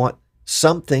 I want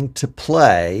something to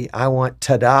play. I want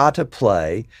ta-da to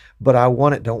play, but I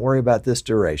want it, don't worry about this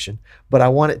duration, but I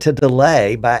want it to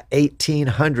delay by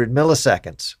 1800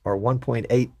 milliseconds or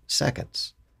 1.8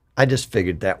 seconds. I just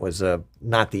figured that was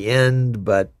not the end,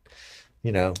 but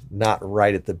not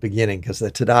right at the beginning, because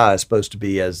the ta-da is supposed to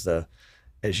be as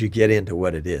you get into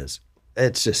what it is.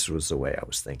 It just was the way I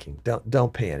was thinking.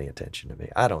 Don't pay any attention to me.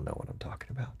 I don't know what I'm talking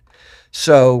about.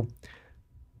 So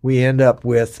we end up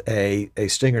with a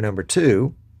stinger number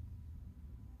 2,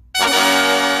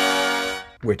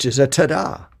 which is a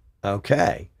ta-da.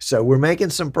 Okay, so we're making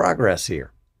some progress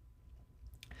here.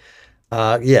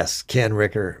 Yes, Ken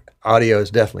Ricker, audio is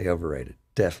definitely overrated.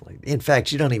 Definitely. In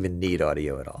fact, you don't even need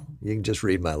audio at all. You can just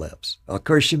read my lips. Of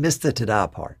course, you missed the ta-da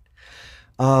part.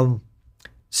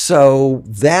 So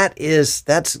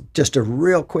that's just a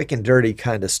real quick and dirty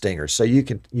kind of stinger. So you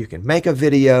can make a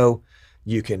video,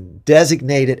 you can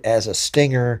designate it as a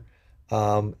stinger,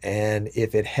 and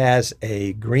if it has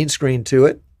a green screen to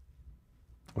it,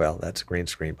 well, that's a green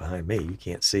screen behind me. You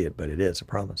can't see it, but it is, I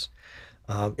promise.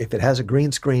 If it has a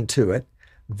green screen to it,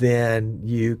 then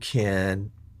you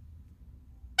can,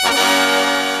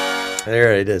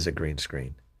 there it is, a green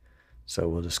screen. So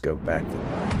we'll just go back to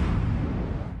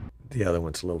the other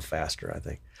one's a little faster, I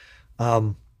think.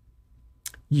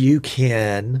 You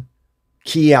can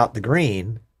key out the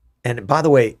green. And by the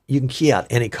way, you can key out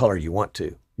any color you want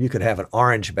to. You could have an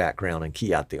orange background and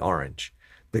key out the orange.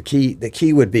 The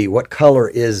key would be what color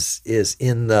is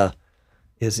in the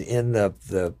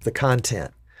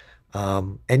content.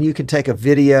 And you can take a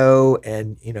video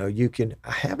and you can.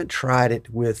 I haven't tried it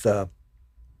with a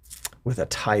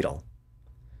title.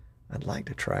 I'd like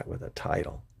to try it with a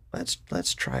title.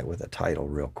 Let's try it with a title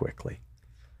real quickly.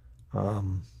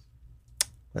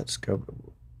 Let's go.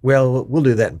 Well, we'll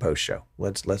do that in post show.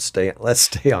 Let's stay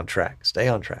on track. Stay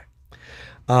on track.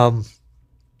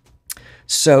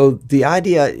 So the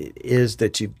idea is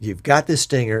that you've got this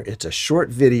stinger. It's a short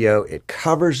video. It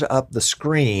covers up the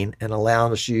screen and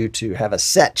allows you to have a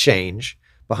set change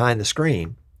behind the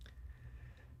screen.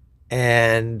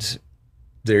 And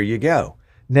there you go.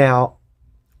 Now,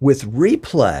 with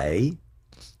replay,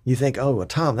 you think, oh, well,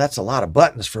 Tom, that's a lot of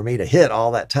buttons for me to hit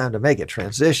all that time to make it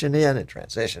transition in and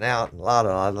transition out and blah,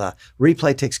 blah, blah.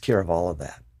 Replay takes care of all of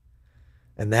that.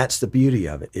 And that's the beauty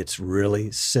of it. It's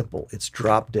really simple. It's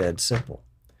drop dead simple.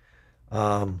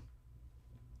 Ken,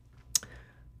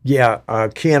 I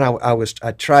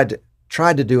tried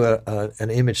to do an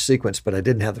image sequence, but I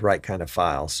didn't have the right kind of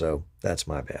file, so that's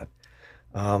my bad.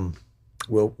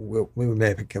 We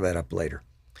may pick that up later.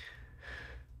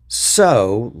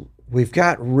 So we've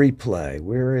got replay.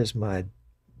 Where is my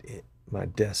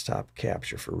desktop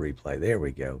capture for replay? There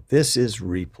we go. This is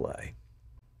replay.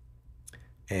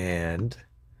 And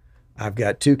I've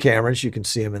got two cameras. You can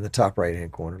see them in the top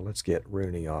right-hand corner. Let's get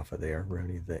Rooney off of there.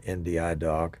 Rooney, the NDI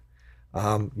dog.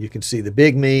 You can see the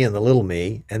big me and the little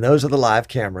me, and those are the live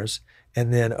cameras.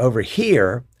 And then over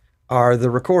here are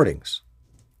the recordings.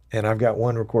 And I've got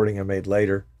one recording I made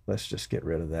later. Let's just get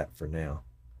rid of that for now.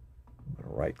 I'm going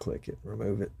to right-click it,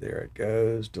 remove it. There it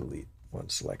goes. Delete one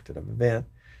selected event.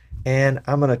 And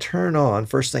I'm going to turn on,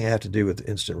 first thing I have to do with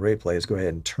instant replay is go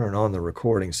ahead and turn on the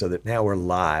recording so that now we're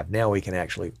live. Now we can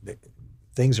actually,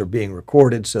 things are being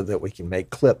recorded so that we can make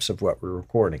clips of what we're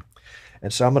recording.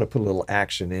 And so I'm going to put a little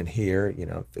action in here,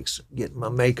 getting my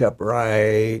makeup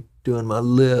right, doing my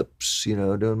lips,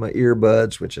 doing my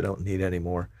earbuds, which I don't need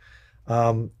anymore.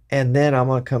 And then I'm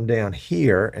going to come down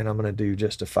here and I'm going to do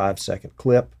just a 5-second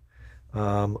clip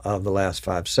of the last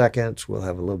 5 seconds. We'll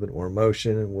have a little bit more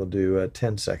motion and we'll do a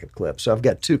 10-second clip. So I've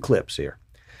got 2 clips here.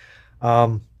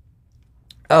 Oh,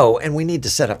 and we need to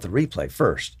set up the replay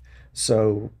first.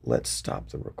 So let's stop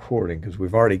the recording because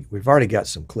we've already got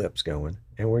some clips going,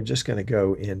 and we're just going to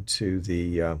go into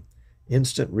the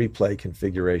instant replay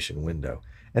configuration window.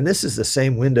 And this is the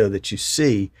same window that you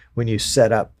see when you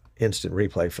set up instant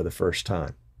replay for the first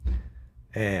time.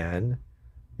 And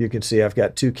you can see I've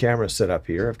got 2 cameras set up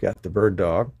here. I've got the bird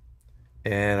dog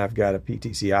and I've got a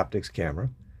PTZ Optics camera.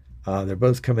 They're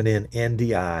both coming in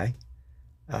NDI.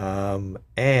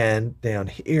 And down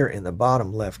here in the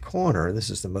bottom left corner, this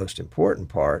is the most important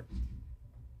part,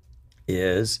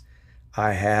 is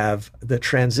I have the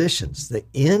transitions. The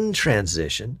in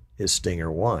transition is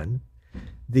Stinger 1.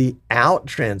 The out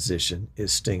transition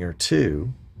is Stinger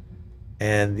 2.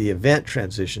 And the event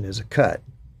transition is a cut.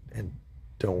 And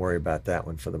don't worry about that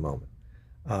one for the moment.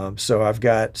 So I've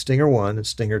got Stinger 1 and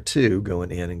Stinger 2 going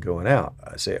in and going out.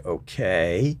 I say,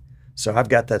 okay. So I've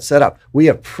got that set up. We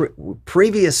have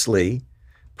previously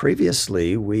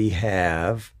we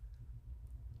have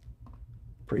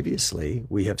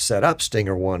set up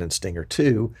Stinger 1 and Stinger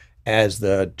 2 as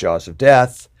the jaws of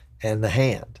death and the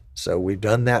hand. So we've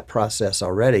done that process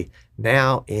already.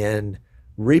 Now in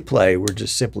replay, we're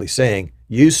just simply saying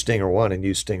use Stinger 1 and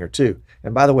use Stinger 2.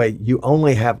 And by the way, you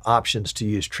only have options to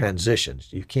use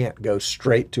transitions. You can't go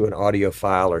straight to an audio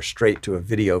file or straight to a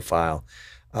video file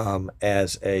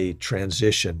as a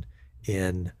transition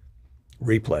in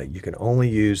replay. You can only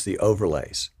use the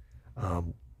overlays.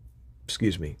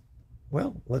 Excuse me.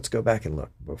 Well, let's go back and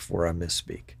look before I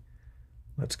misspeak.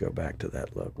 Let's go back to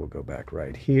that look. We'll go back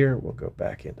right here. We'll go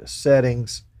back into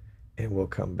settings and we'll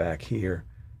come back here.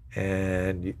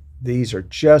 And these are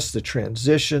just the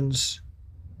transitions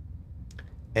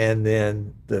and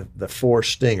then the 4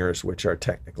 stingers, which are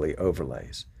technically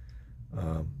overlays.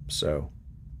 So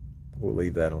we'll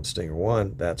leave that on Stinger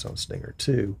 1. That's on Stinger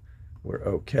 2. We're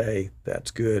okay.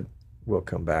 That's good. We'll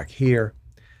come back here.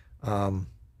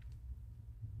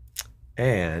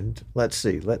 And let's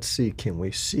see. Can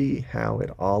we see how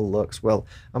it all looks? Well,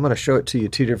 I'm going to show it to you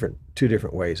two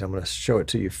different ways. I'm going to show it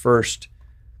to you first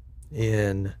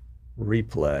in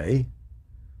replay.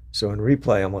 So in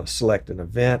replay, I'm going to select an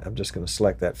event. I'm just going to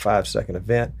select that 5-second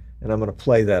event, and I'm going to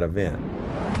play that event.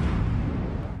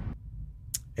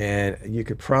 And you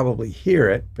could probably hear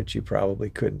it, but you probably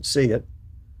couldn't see it.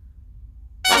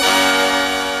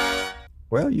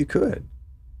 Well, you could.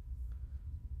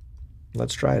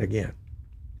 Let's try it again.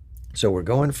 So we're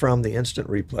going from the instant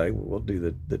replay. We'll do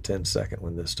the 10-second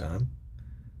one this time.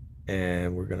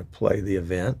 And we're going to play the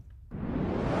event.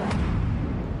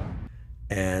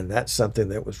 And that's something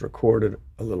that was recorded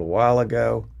a little while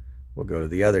ago. We'll go to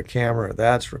the other camera.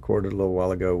 That's recorded a little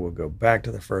while ago. We'll go back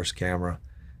to the first camera.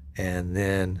 And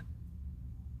then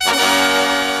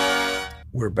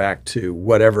we're back to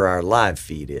whatever our live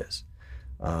feed is.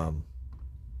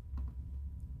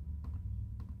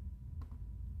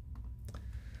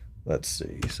 Let's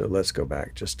see. So let's go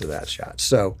back just to that shot.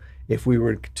 So If we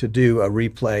were to do a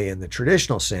replay in the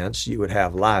traditional sense, you would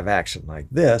have live action like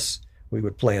this. We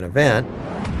would play an event.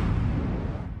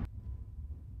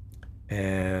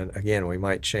 And again, we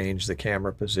might change the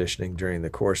camera positioning during the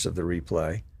course of the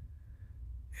replay.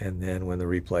 And then when the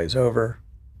replay is over,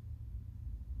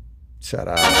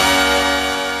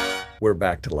 ta-da, we're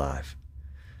back to live.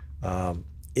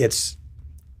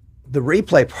 The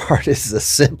replay part is the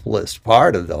simplest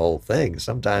part of the whole thing.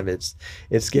 Sometimes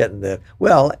it's getting the,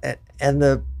 well, and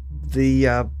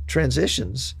the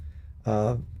transitions,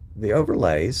 the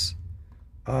overlays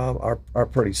are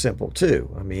pretty simple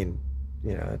too. I mean,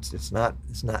 you know, it's not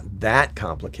that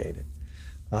complicated.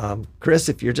 Chris,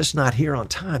 if you're just not here on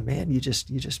time, man, you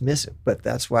just miss it. But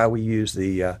that's why we use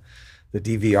the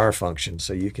DVR function,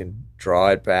 so you can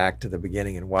draw it back to the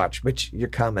beginning and watch. But your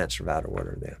comments are out of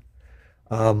order then.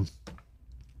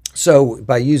 So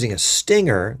by using a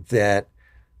stinger that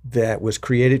was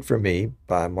created for me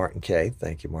by Martin K.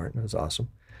 Thank you, Martin. That was awesome.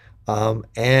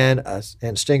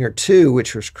 And Stinger 2,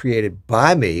 which was created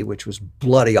by me, which was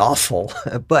bloody awful.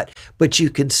 but you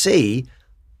can see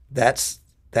that's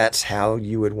how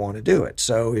you would want to do it.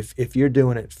 So if you're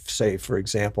doing it, say, for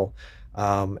example,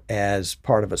 as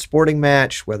part of a sporting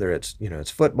match, whether it's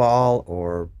football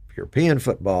or European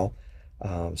football,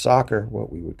 soccer,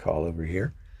 what we would call over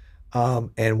here,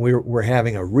 and we're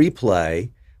having a replay,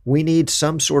 we need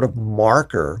some sort of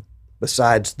marker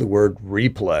besides the word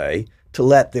replay to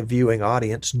let the viewing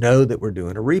audience know that we're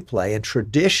doing a replay. And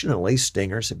traditionally,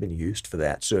 stingers have been used for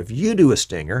that. So if you do a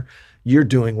stinger, you're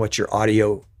doing what your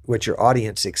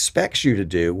audience expects you to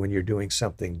do when you're doing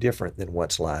something different than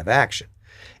what's live action.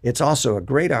 It's also a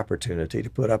great opportunity to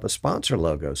put up a sponsor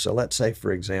logo. So let's say,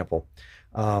 for example,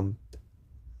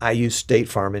 I use State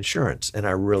Farm Insurance, and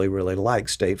I really, really like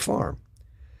State Farm.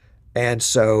 And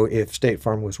so if State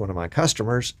Farm was one of my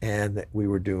customers and we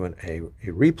were doing a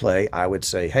replay, I would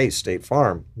say, hey, State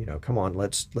Farm, come on,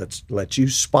 let's let you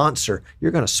sponsor.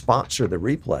 You're going to sponsor the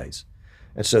replays.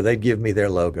 And so they'd give me their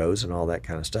logos and all that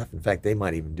kind of stuff. In fact, they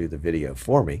might even do the video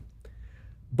for me.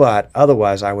 But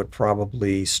otherwise, I would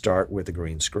probably start with a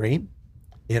green screen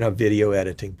in a video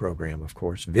editing program, of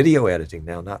course. Video editing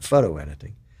now, not photo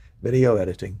editing. Video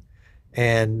editing.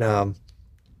 And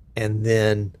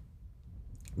then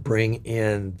bring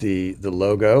in the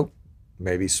logo,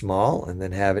 maybe small, and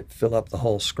then have it fill up the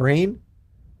whole screen,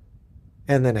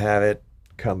 and then have it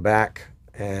come back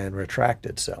and retract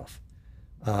itself.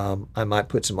 I might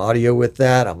put some audio with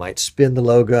that. I might spin the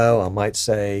logo. I might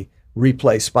say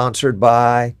replay sponsored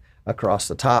by across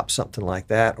the top, something like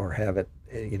that, or have it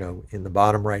in the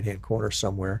bottom right hand corner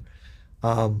somewhere,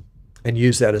 and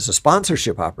use that as a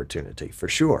sponsorship opportunity for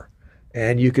sure.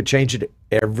 And you could change it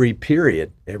every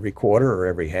period, every quarter or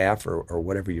every half or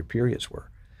whatever your periods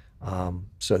were,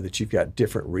 so that you've got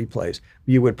different replays.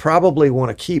 You would probably want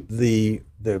to keep the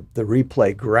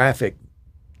replay graphic,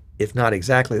 if not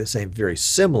exactly the same, very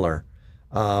similar,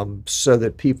 so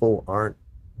that people aren't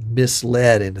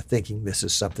misled into thinking this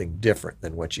is something different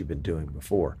than what you've been doing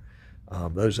before.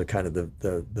 Those are kind of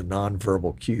the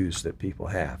nonverbal cues that people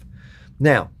have.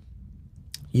 Now,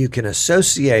 you can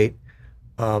associate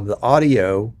the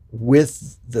audio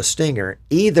with the stinger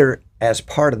either as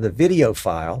part of the video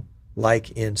file,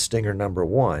 like in stinger number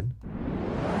 1.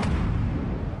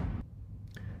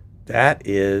 That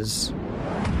is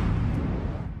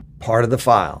part of the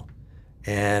file.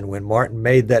 And when Martin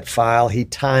made that file, he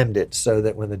timed it so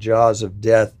that when the jaws of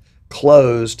death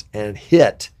closed and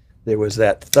hit, there was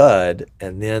that thud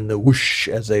and then the whoosh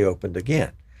as they opened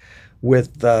again.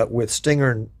 With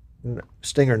stinger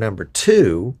number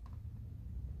 2,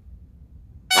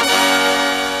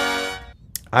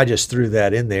 I just threw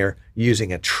that in there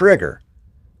using a trigger.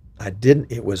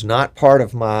 It was not part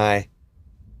of my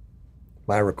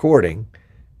recording,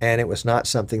 and it was not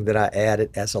something that I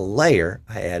added as a layer.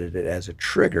 I added it as a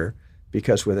trigger,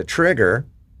 because with a trigger,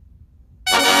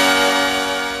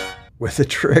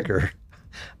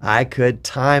 I could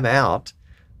time out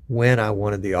when I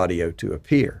wanted the audio to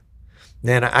appear.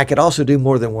 Then I could also do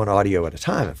more than one audio at a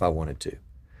time if I wanted to.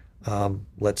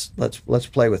 Let's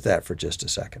play with that for just a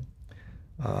second.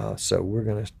 So we're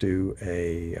going to do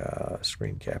a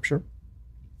screen capture,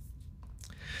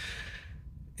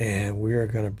 and we're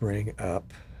going to bring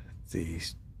up the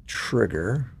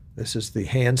trigger. This is the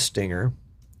hand stinger,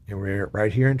 and we're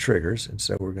right here in triggers. And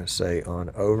so we're going to say on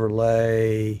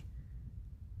overlay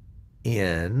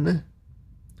in,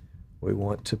 we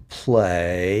want to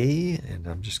play, and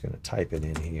I'm just going to type it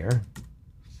in here.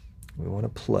 We want to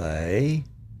play.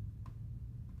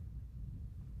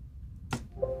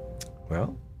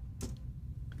 Well,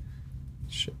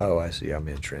 oh, I see. I'm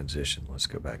in transition. Let's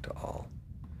go back to all.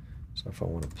 So if I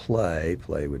want to play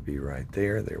would be right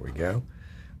there. There we go.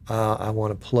 I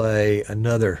want to play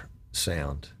another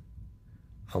sound.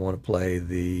 I want to play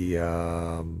the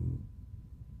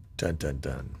dun dun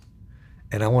dun.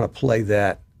 And I want to play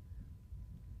that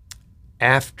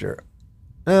after.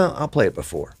 Well, I'll play it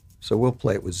before. So we'll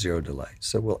play it with 0 delay.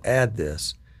 So we'll add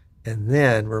this. And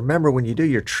then remember, when you do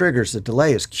your triggers, the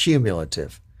delay is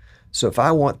cumulative. So if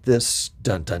I want this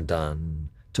dun dun dun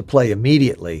to play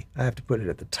immediately, I have to put it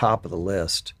at the top of the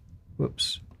list.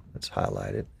 Whoops. Let's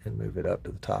highlight it and move it up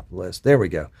to the top of the list. There we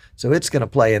go. So it's going to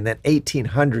play, and then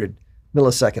 1800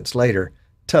 milliseconds later,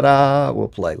 ta-da, we'll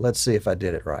play. Let's see if I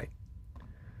did it right.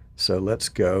 So let's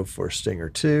go for Stinger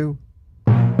 2.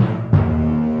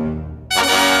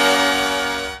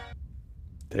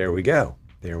 There we go.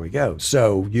 There we go.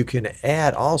 So you can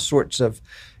add all sorts of,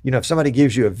 if somebody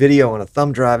gives you a video on a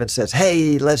thumb drive and says,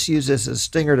 hey, let's use this as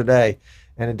Stinger today,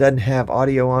 and it doesn't have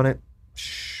audio on it,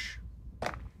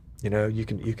 you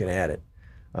can add it.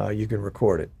 You can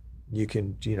record it. You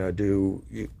can, you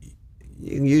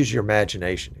can use your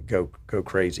imagination and go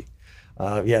crazy.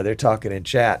 Yeah, they're talking in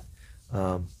chat.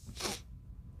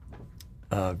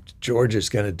 George is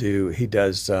going to do, he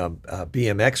does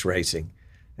BMX racing.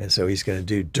 And so he's going to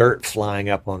do dirt flying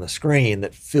up on the screen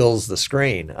that fills the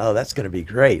screen. Oh, that's going to be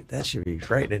great. That should be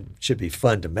great. And it should be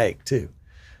fun to make too.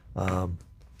 And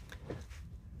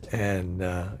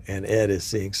Ed is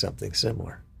seeing something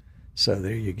similar. So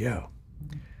there you go.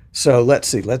 So let's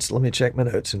see. Let me check my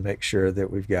notes and make sure that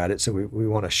we've got it. So we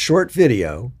want a short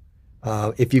video.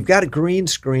 If you've got a green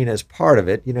screen as part of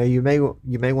it, you may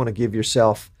want to give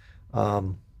yourself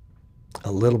a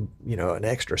little, an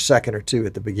extra second or two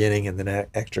at the beginning, and then an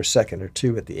extra second or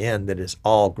two at the end that is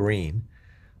all green.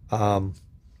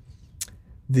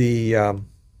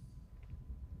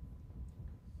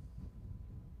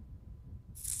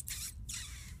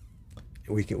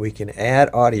 We can add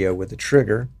audio with a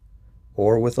trigger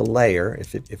or with a layer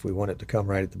if we want it to come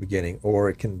right at the beginning, or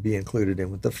it can be included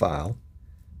in with the file.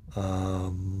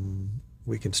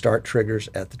 We can start triggers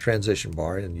at the transition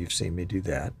bar, and you've seen me do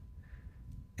that.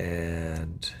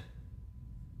 And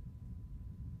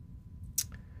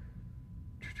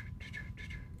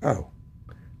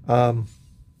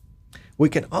we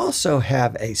can also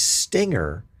have a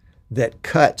stinger that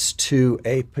cuts to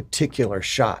a particular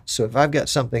shot. So if I've got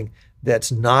something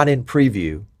that's not in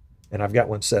preview, and I've got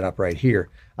one set up right here,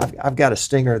 I've got a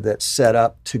stinger that's set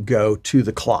up to go to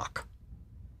the clock.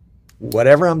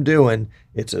 Whatever I'm doing,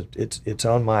 it's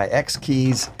on my X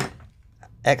keys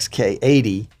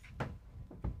XK80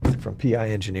 from PI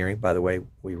Engineering. By the way,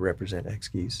 we represent X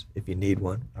keys. If you need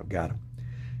one, I've got them.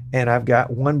 And I've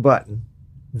got one button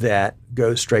that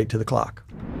goes straight to the clock.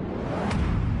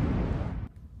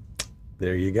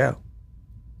 There you go.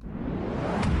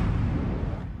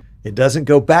 It doesn't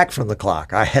go back from the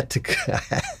clock. I had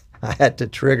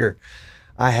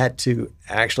to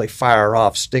actually fire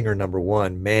off stinger number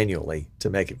 1 manually to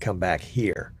make it come back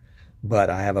here. But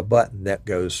I have a button that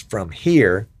goes from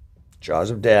here,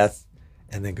 jaws of death,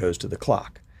 and then goes to the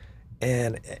clock.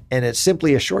 And it's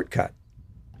simply a shortcut.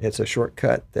 It's a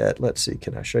shortcut that, let's see,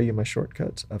 can I show you my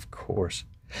shortcuts? Of course,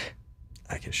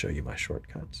 I can show you my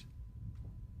shortcuts.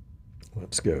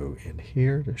 Let's go in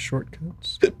here to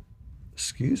shortcuts.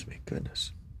 Excuse me,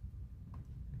 goodness.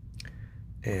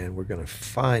 And we're going to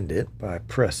find it by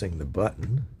pressing the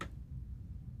button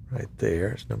right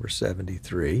there. It's number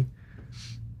 73.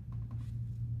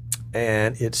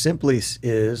 And it simply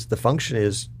is, the function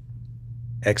is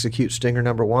execute stinger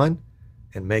number 1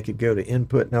 and make it go to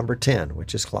input number 10,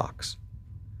 which is clocks.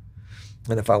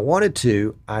 And if I wanted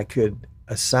to, I could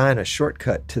assign a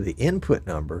shortcut to the input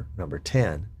number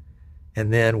 10,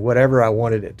 and then whatever I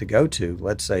wanted it to go to,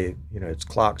 let's say, it's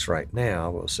clocks right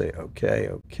now, we'll say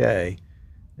okay,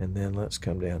 and then let's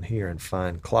come down here and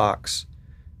find clocks,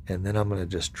 and then I'm going to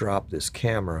just drop this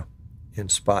camera in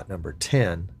spot number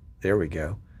 10. There we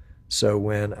go. So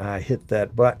when I hit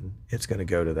that button, it's going to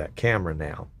go to that camera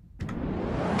now.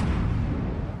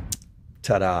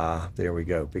 Ta-da! There we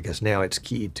go. Because now it's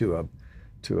keyed to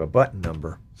a button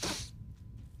number.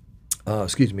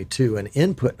 To an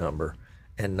input number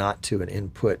and not to an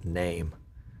input name.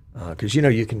 Because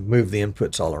you can move the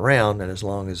inputs all around, and as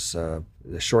long as the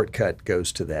shortcut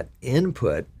goes to that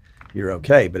input, you're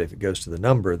okay. But if it goes to the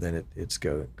number, then it's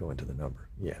going to the number.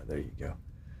 Yeah, there you go.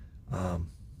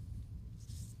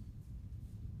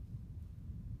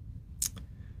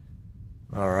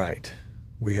 All right,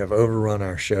 we have overrun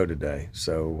our show today,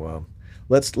 so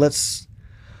let's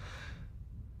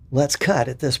cut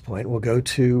at this point. We'll go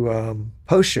to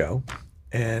post-show,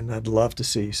 and I'd love to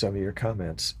see some of your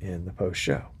comments in the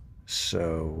post-show.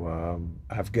 So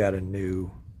I've got a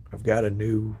new I've got a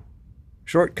new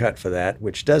shortcut for that,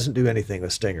 which doesn't do anything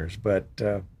with stingers, but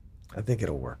I think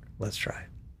it'll work. Let's try it.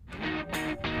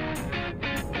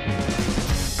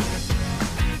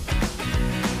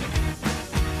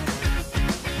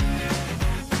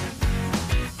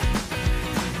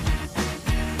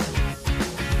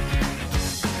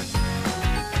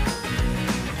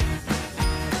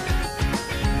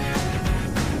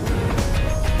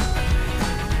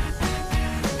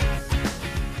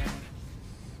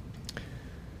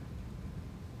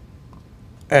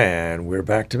 And we're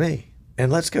back to me. And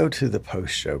let's go to the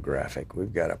post-show graphic.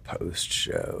 We've got a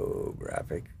post-show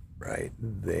graphic right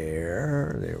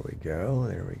there. There we go.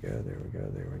 There we go. There we go.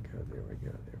 There we go. There we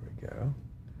go. There we go.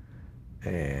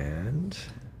 And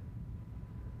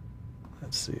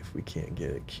let's see if we can't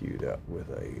get it queued up with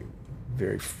a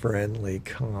very friendly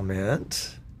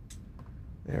comment.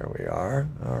 There we are.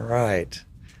 All right.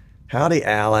 Howdy,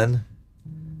 Alan.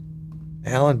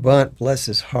 Alan Bunt, bless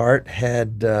his heart,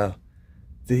 had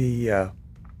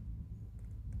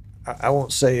I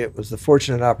won't say it was the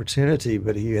fortunate opportunity,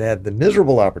 but he had the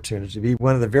miserable opportunity to be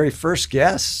one of the very first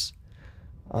guests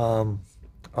on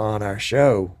our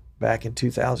show back in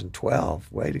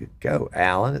 2012. Way to go,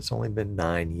 Alan. It's only been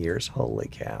 9 years. Holy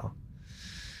cow.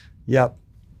 Yep.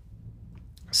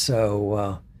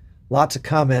 So lots of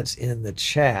comments in the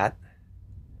chat.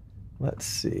 Let's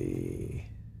see.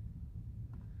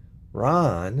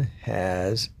 Ron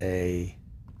has a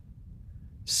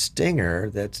stinger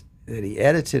that he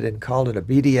edited and called it a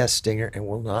BDS stinger, and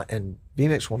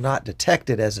vMix will not detect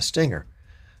it as a stinger.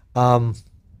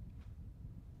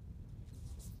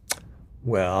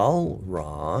 Well,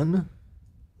 Ron,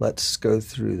 let's go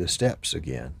through the steps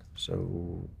again.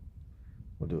 So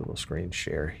we'll do a little screen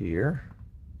share here.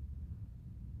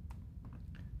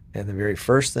 And the very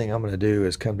first thing I'm going to do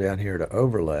is come down here to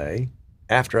overlay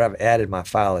after I've added my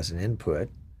file as an input.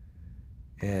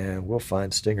 And we'll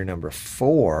find stinger number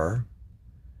 4.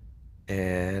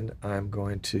 And I'm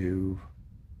going to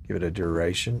give it a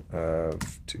duration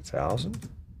of 2000,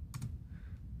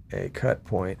 a cut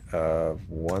point of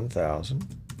 1000,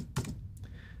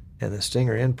 and the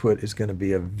stinger input is going to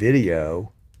be a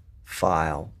video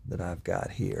file that I've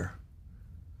got here.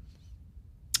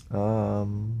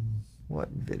 What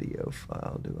video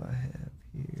file do I have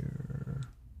here?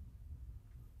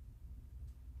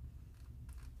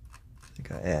 I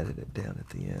think I added it down at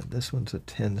the end. This one's a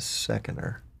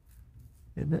 10-seconder.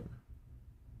 Isn't it?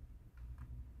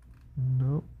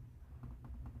 Nope.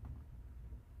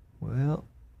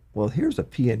 Well, here's a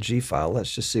PNG file.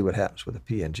 Let's just see what happens with a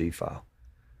PNG file.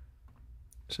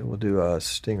 So we'll do a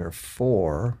stinger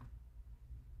 4.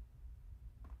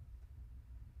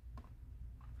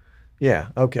 Yeah,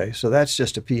 okay, so that's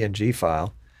just a PNG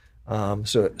file.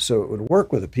 So it would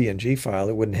work with a PNG file.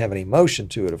 It wouldn't have any motion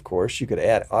to it, of course. You could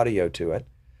add audio to it.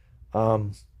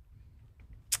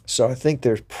 So I think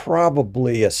there's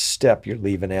probably a step you're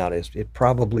leaving out. It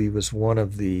probably was one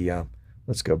of the,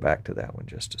 let's go back to that one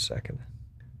just a second.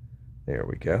 There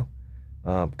we go.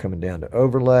 Coming down to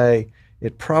overlay.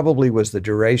 It probably was the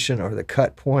duration or the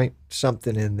cut point,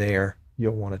 something in there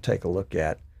you'll want to take a look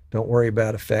at. Don't worry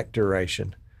about effect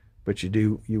duration, but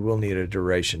you will need a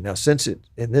duration. Now, since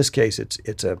in this case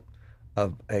it's a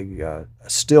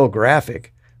still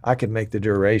graphic, I could make the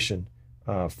duration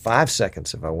 5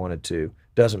 seconds if I wanted to.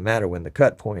 Doesn't matter when the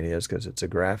cut point is because it's a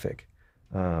graphic.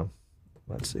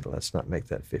 Let's see, let's not make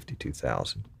that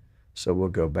 52,000. So we'll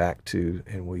go back to,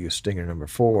 and we'll use stinger number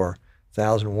 4,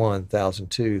 1001,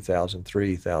 1002,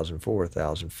 1003, 1004,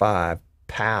 1005,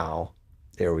 pow.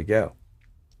 There we go.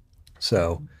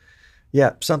 So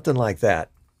yeah, something like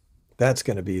that. That's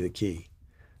going to be the key.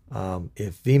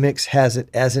 If vMix has it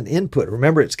as an input,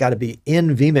 remember it's got to be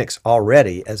in vMix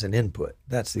already as an input.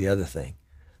 That's the other thing.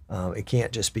 It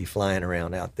can't just be flying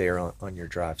around out there on your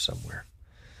drive somewhere.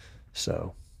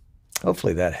 So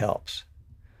hopefully that helps.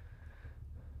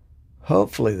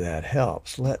 Hopefully that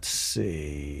helps. Let's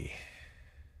see.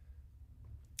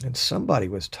 And somebody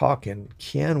was talking,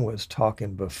 Ken was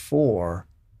talking before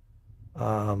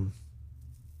about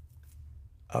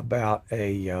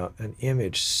an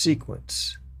image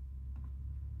sequence.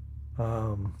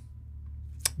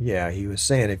 Yeah, he was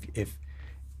saying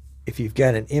if you've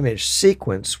got an image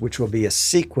sequence, which will be a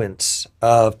sequence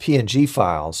of PNG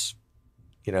files,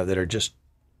 that are just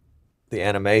the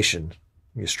animation,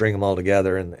 you string them all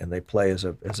together and they play as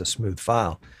a smooth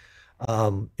file.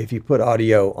 If you put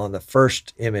audio on the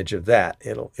first image of that,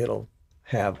 it'll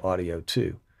have audio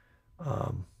too,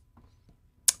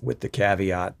 with the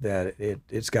caveat that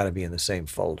it's got to be in the same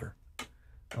folder.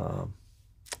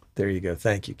 There you go.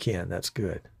 Thank you, Ken. That's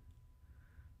good.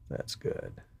 That's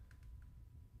good.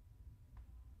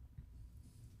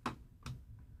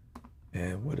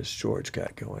 And what has George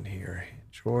got going here?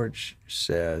 George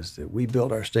says that we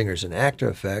build our stingers in After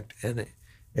Effects and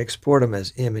export them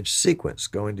as image sequence.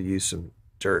 Going to use some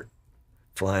dirt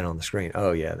flying on the screen.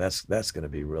 Oh yeah, that's going to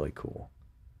be really cool.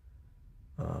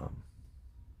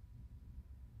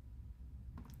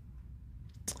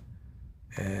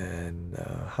 And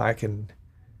Hyken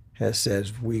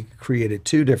says we created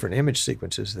 2 different image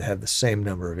sequences that have the same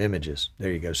number of images.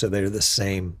 There you go. So they're the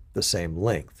same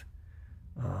length.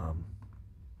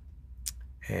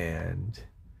 And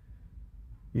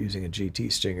using a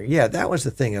GT stinger. Yeah, that was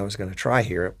the thing I was going to try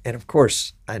here. And of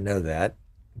course, I know that.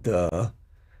 Duh.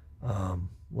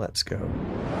 Let's go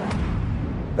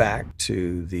back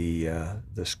to the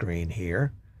screen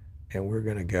here, and we're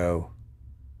going to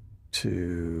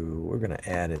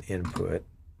add an input.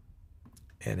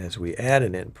 And as we add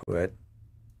an input,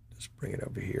 let's bring it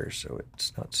over here so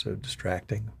it's not so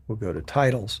distracting. We'll go to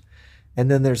titles,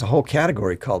 and then there's a whole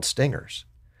category called stingers.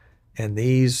 And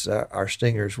these are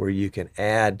stingers where you can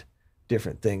add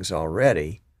different things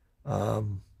already.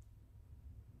 And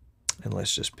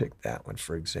let's just pick that one,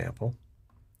 for example.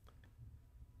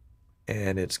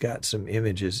 And it's got some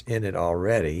images in it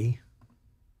already.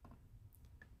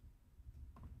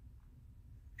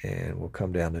 And we'll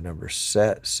come down to number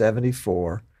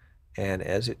 74. And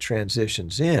as it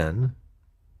transitions in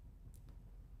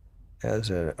as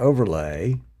an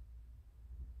overlay,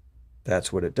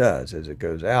 that's what it does. As it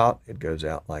goes out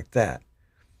like that.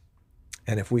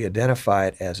 And if we identify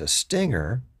it as a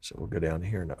stinger, so we'll go down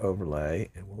here into overlay,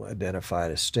 and we'll identify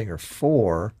it as stinger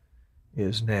 4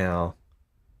 is now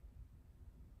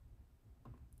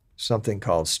something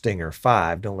called stinger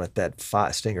 5. Don't let that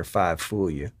stinger 5 fool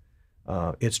you.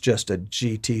 It's just a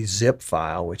GT zip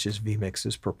file, which is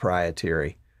vMix's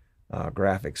proprietary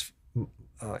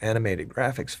animated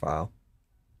graphics file.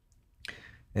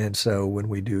 And so when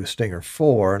we do stinger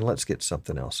 4, and let's get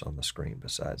something else on the screen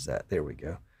besides that. There we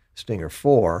go. Stinger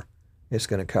 4 is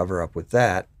going to cover up with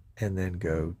that and then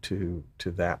go to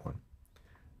that one.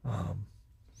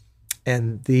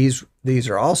 And these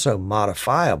are also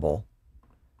modifiable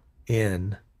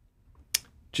in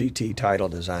GT Title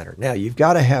Designer. Now, you've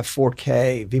got to have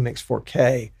 4K, vMix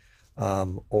 4K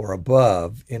or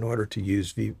above in order to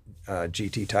use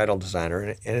GT Title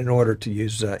Designer. And in order to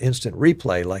use Instant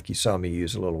Replay, like you saw me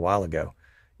use a little while ago,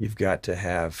 you've got to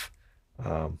have,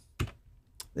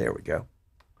 there we go.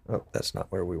 Oh, that's not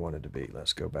where we wanted to be.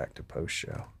 Let's go back to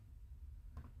post-show.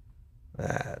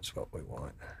 That's what we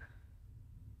want.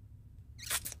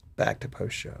 Back to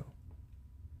post-show.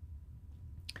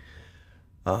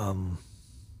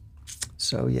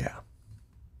 So yeah.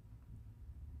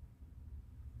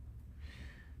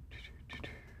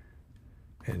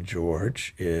 And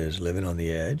George is living on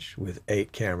the edge with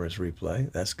 8 cameras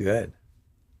replay. That's good.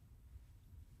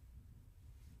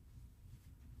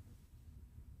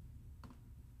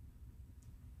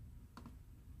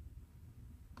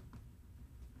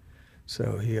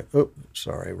 So here, oh,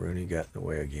 sorry, Rooney got in the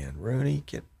way again. Rooney,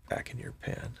 get back in your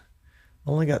pen.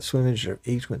 Only got swim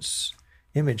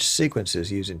image sequences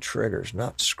using triggers,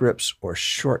 not scripts or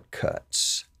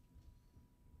shortcuts.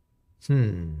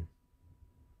 Well,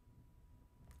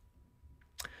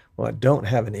 I don't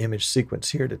have an image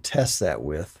sequence here to test that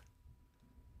with,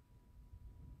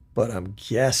 but I'm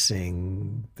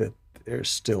guessing that there's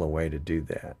still a way to do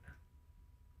that.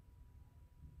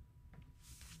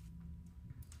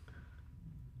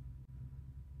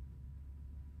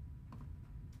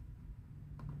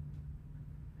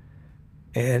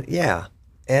 And yeah,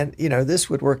 and you know, this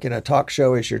would work in a talk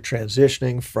show as you're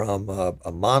transitioning from a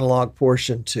monologue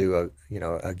portion to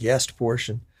a guest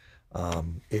portion.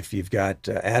 If you've got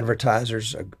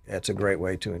advertisers, that's a great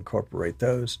way to incorporate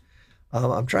those.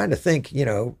 I'm trying to think, you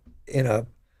know, in a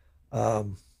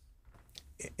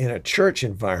church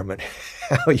environment,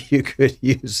 how you could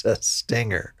use a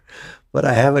stinger, but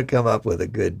I haven't come up with a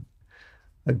good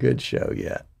show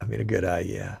yet. I mean, a good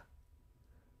idea.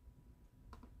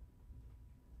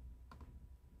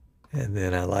 And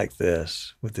then I like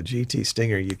this. With the GT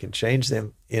Stinger, you can change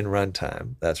them in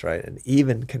runtime. That's right. And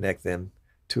even connect them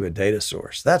to a data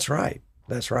source. That's right.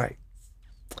 That's right.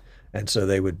 And so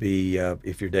they would be,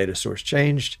 if your data source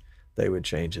changed, they would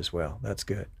change as well. That's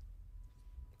good.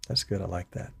 That's good. I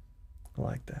like that. I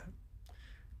like that.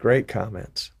 Great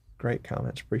comments. Great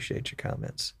comments. Appreciate your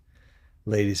comments.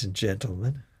 Ladies and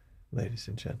gentlemen. Ladies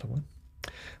and gentlemen.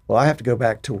 Well, I have to go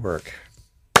back to work.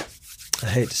 I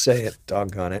hate to say it,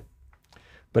 doggone it.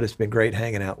 But it's been great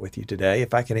hanging out with you today.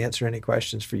 If I can answer any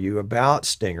questions for you about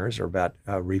stingers or about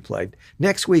replay.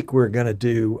 Next week, we're going to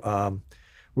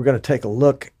take a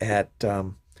look at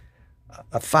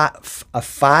a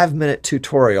 5-minute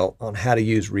tutorial on how to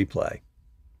use replay.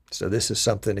 So this is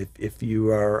something if you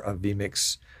are a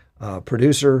vMix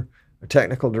producer, a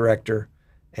technical director,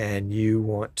 and you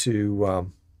want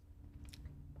to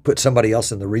put somebody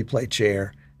else in the replay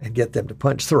chair and get them to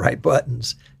punch the right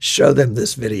buttons, show them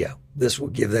this video. This will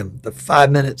give them the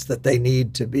 5 minutes that they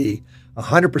need to be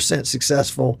 100%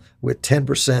 successful with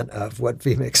 10% of what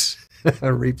vMix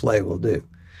replay will do.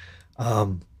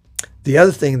 The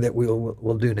other thing that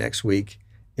we'll do next week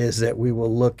is that we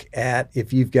will look at,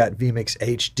 if you've got vMix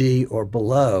HD or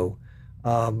below,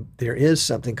 there is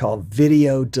something called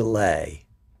video delay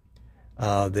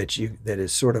that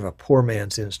is sort of a poor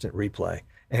man's instant replay,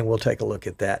 and we'll take a look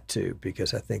at that too,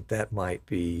 because I think that might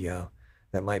be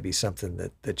something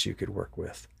that you could work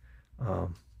with.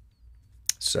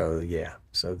 So yeah,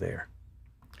 so there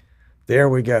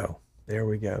we go.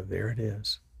 There it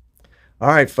is. All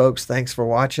right, folks, thanks for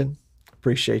watching.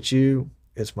 Appreciate you.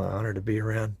 It's my honor to be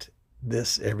around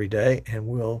this every day, and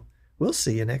we'll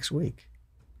see you next week.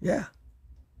 Yeah,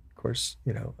 of course,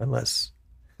 unless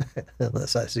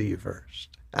I see you first.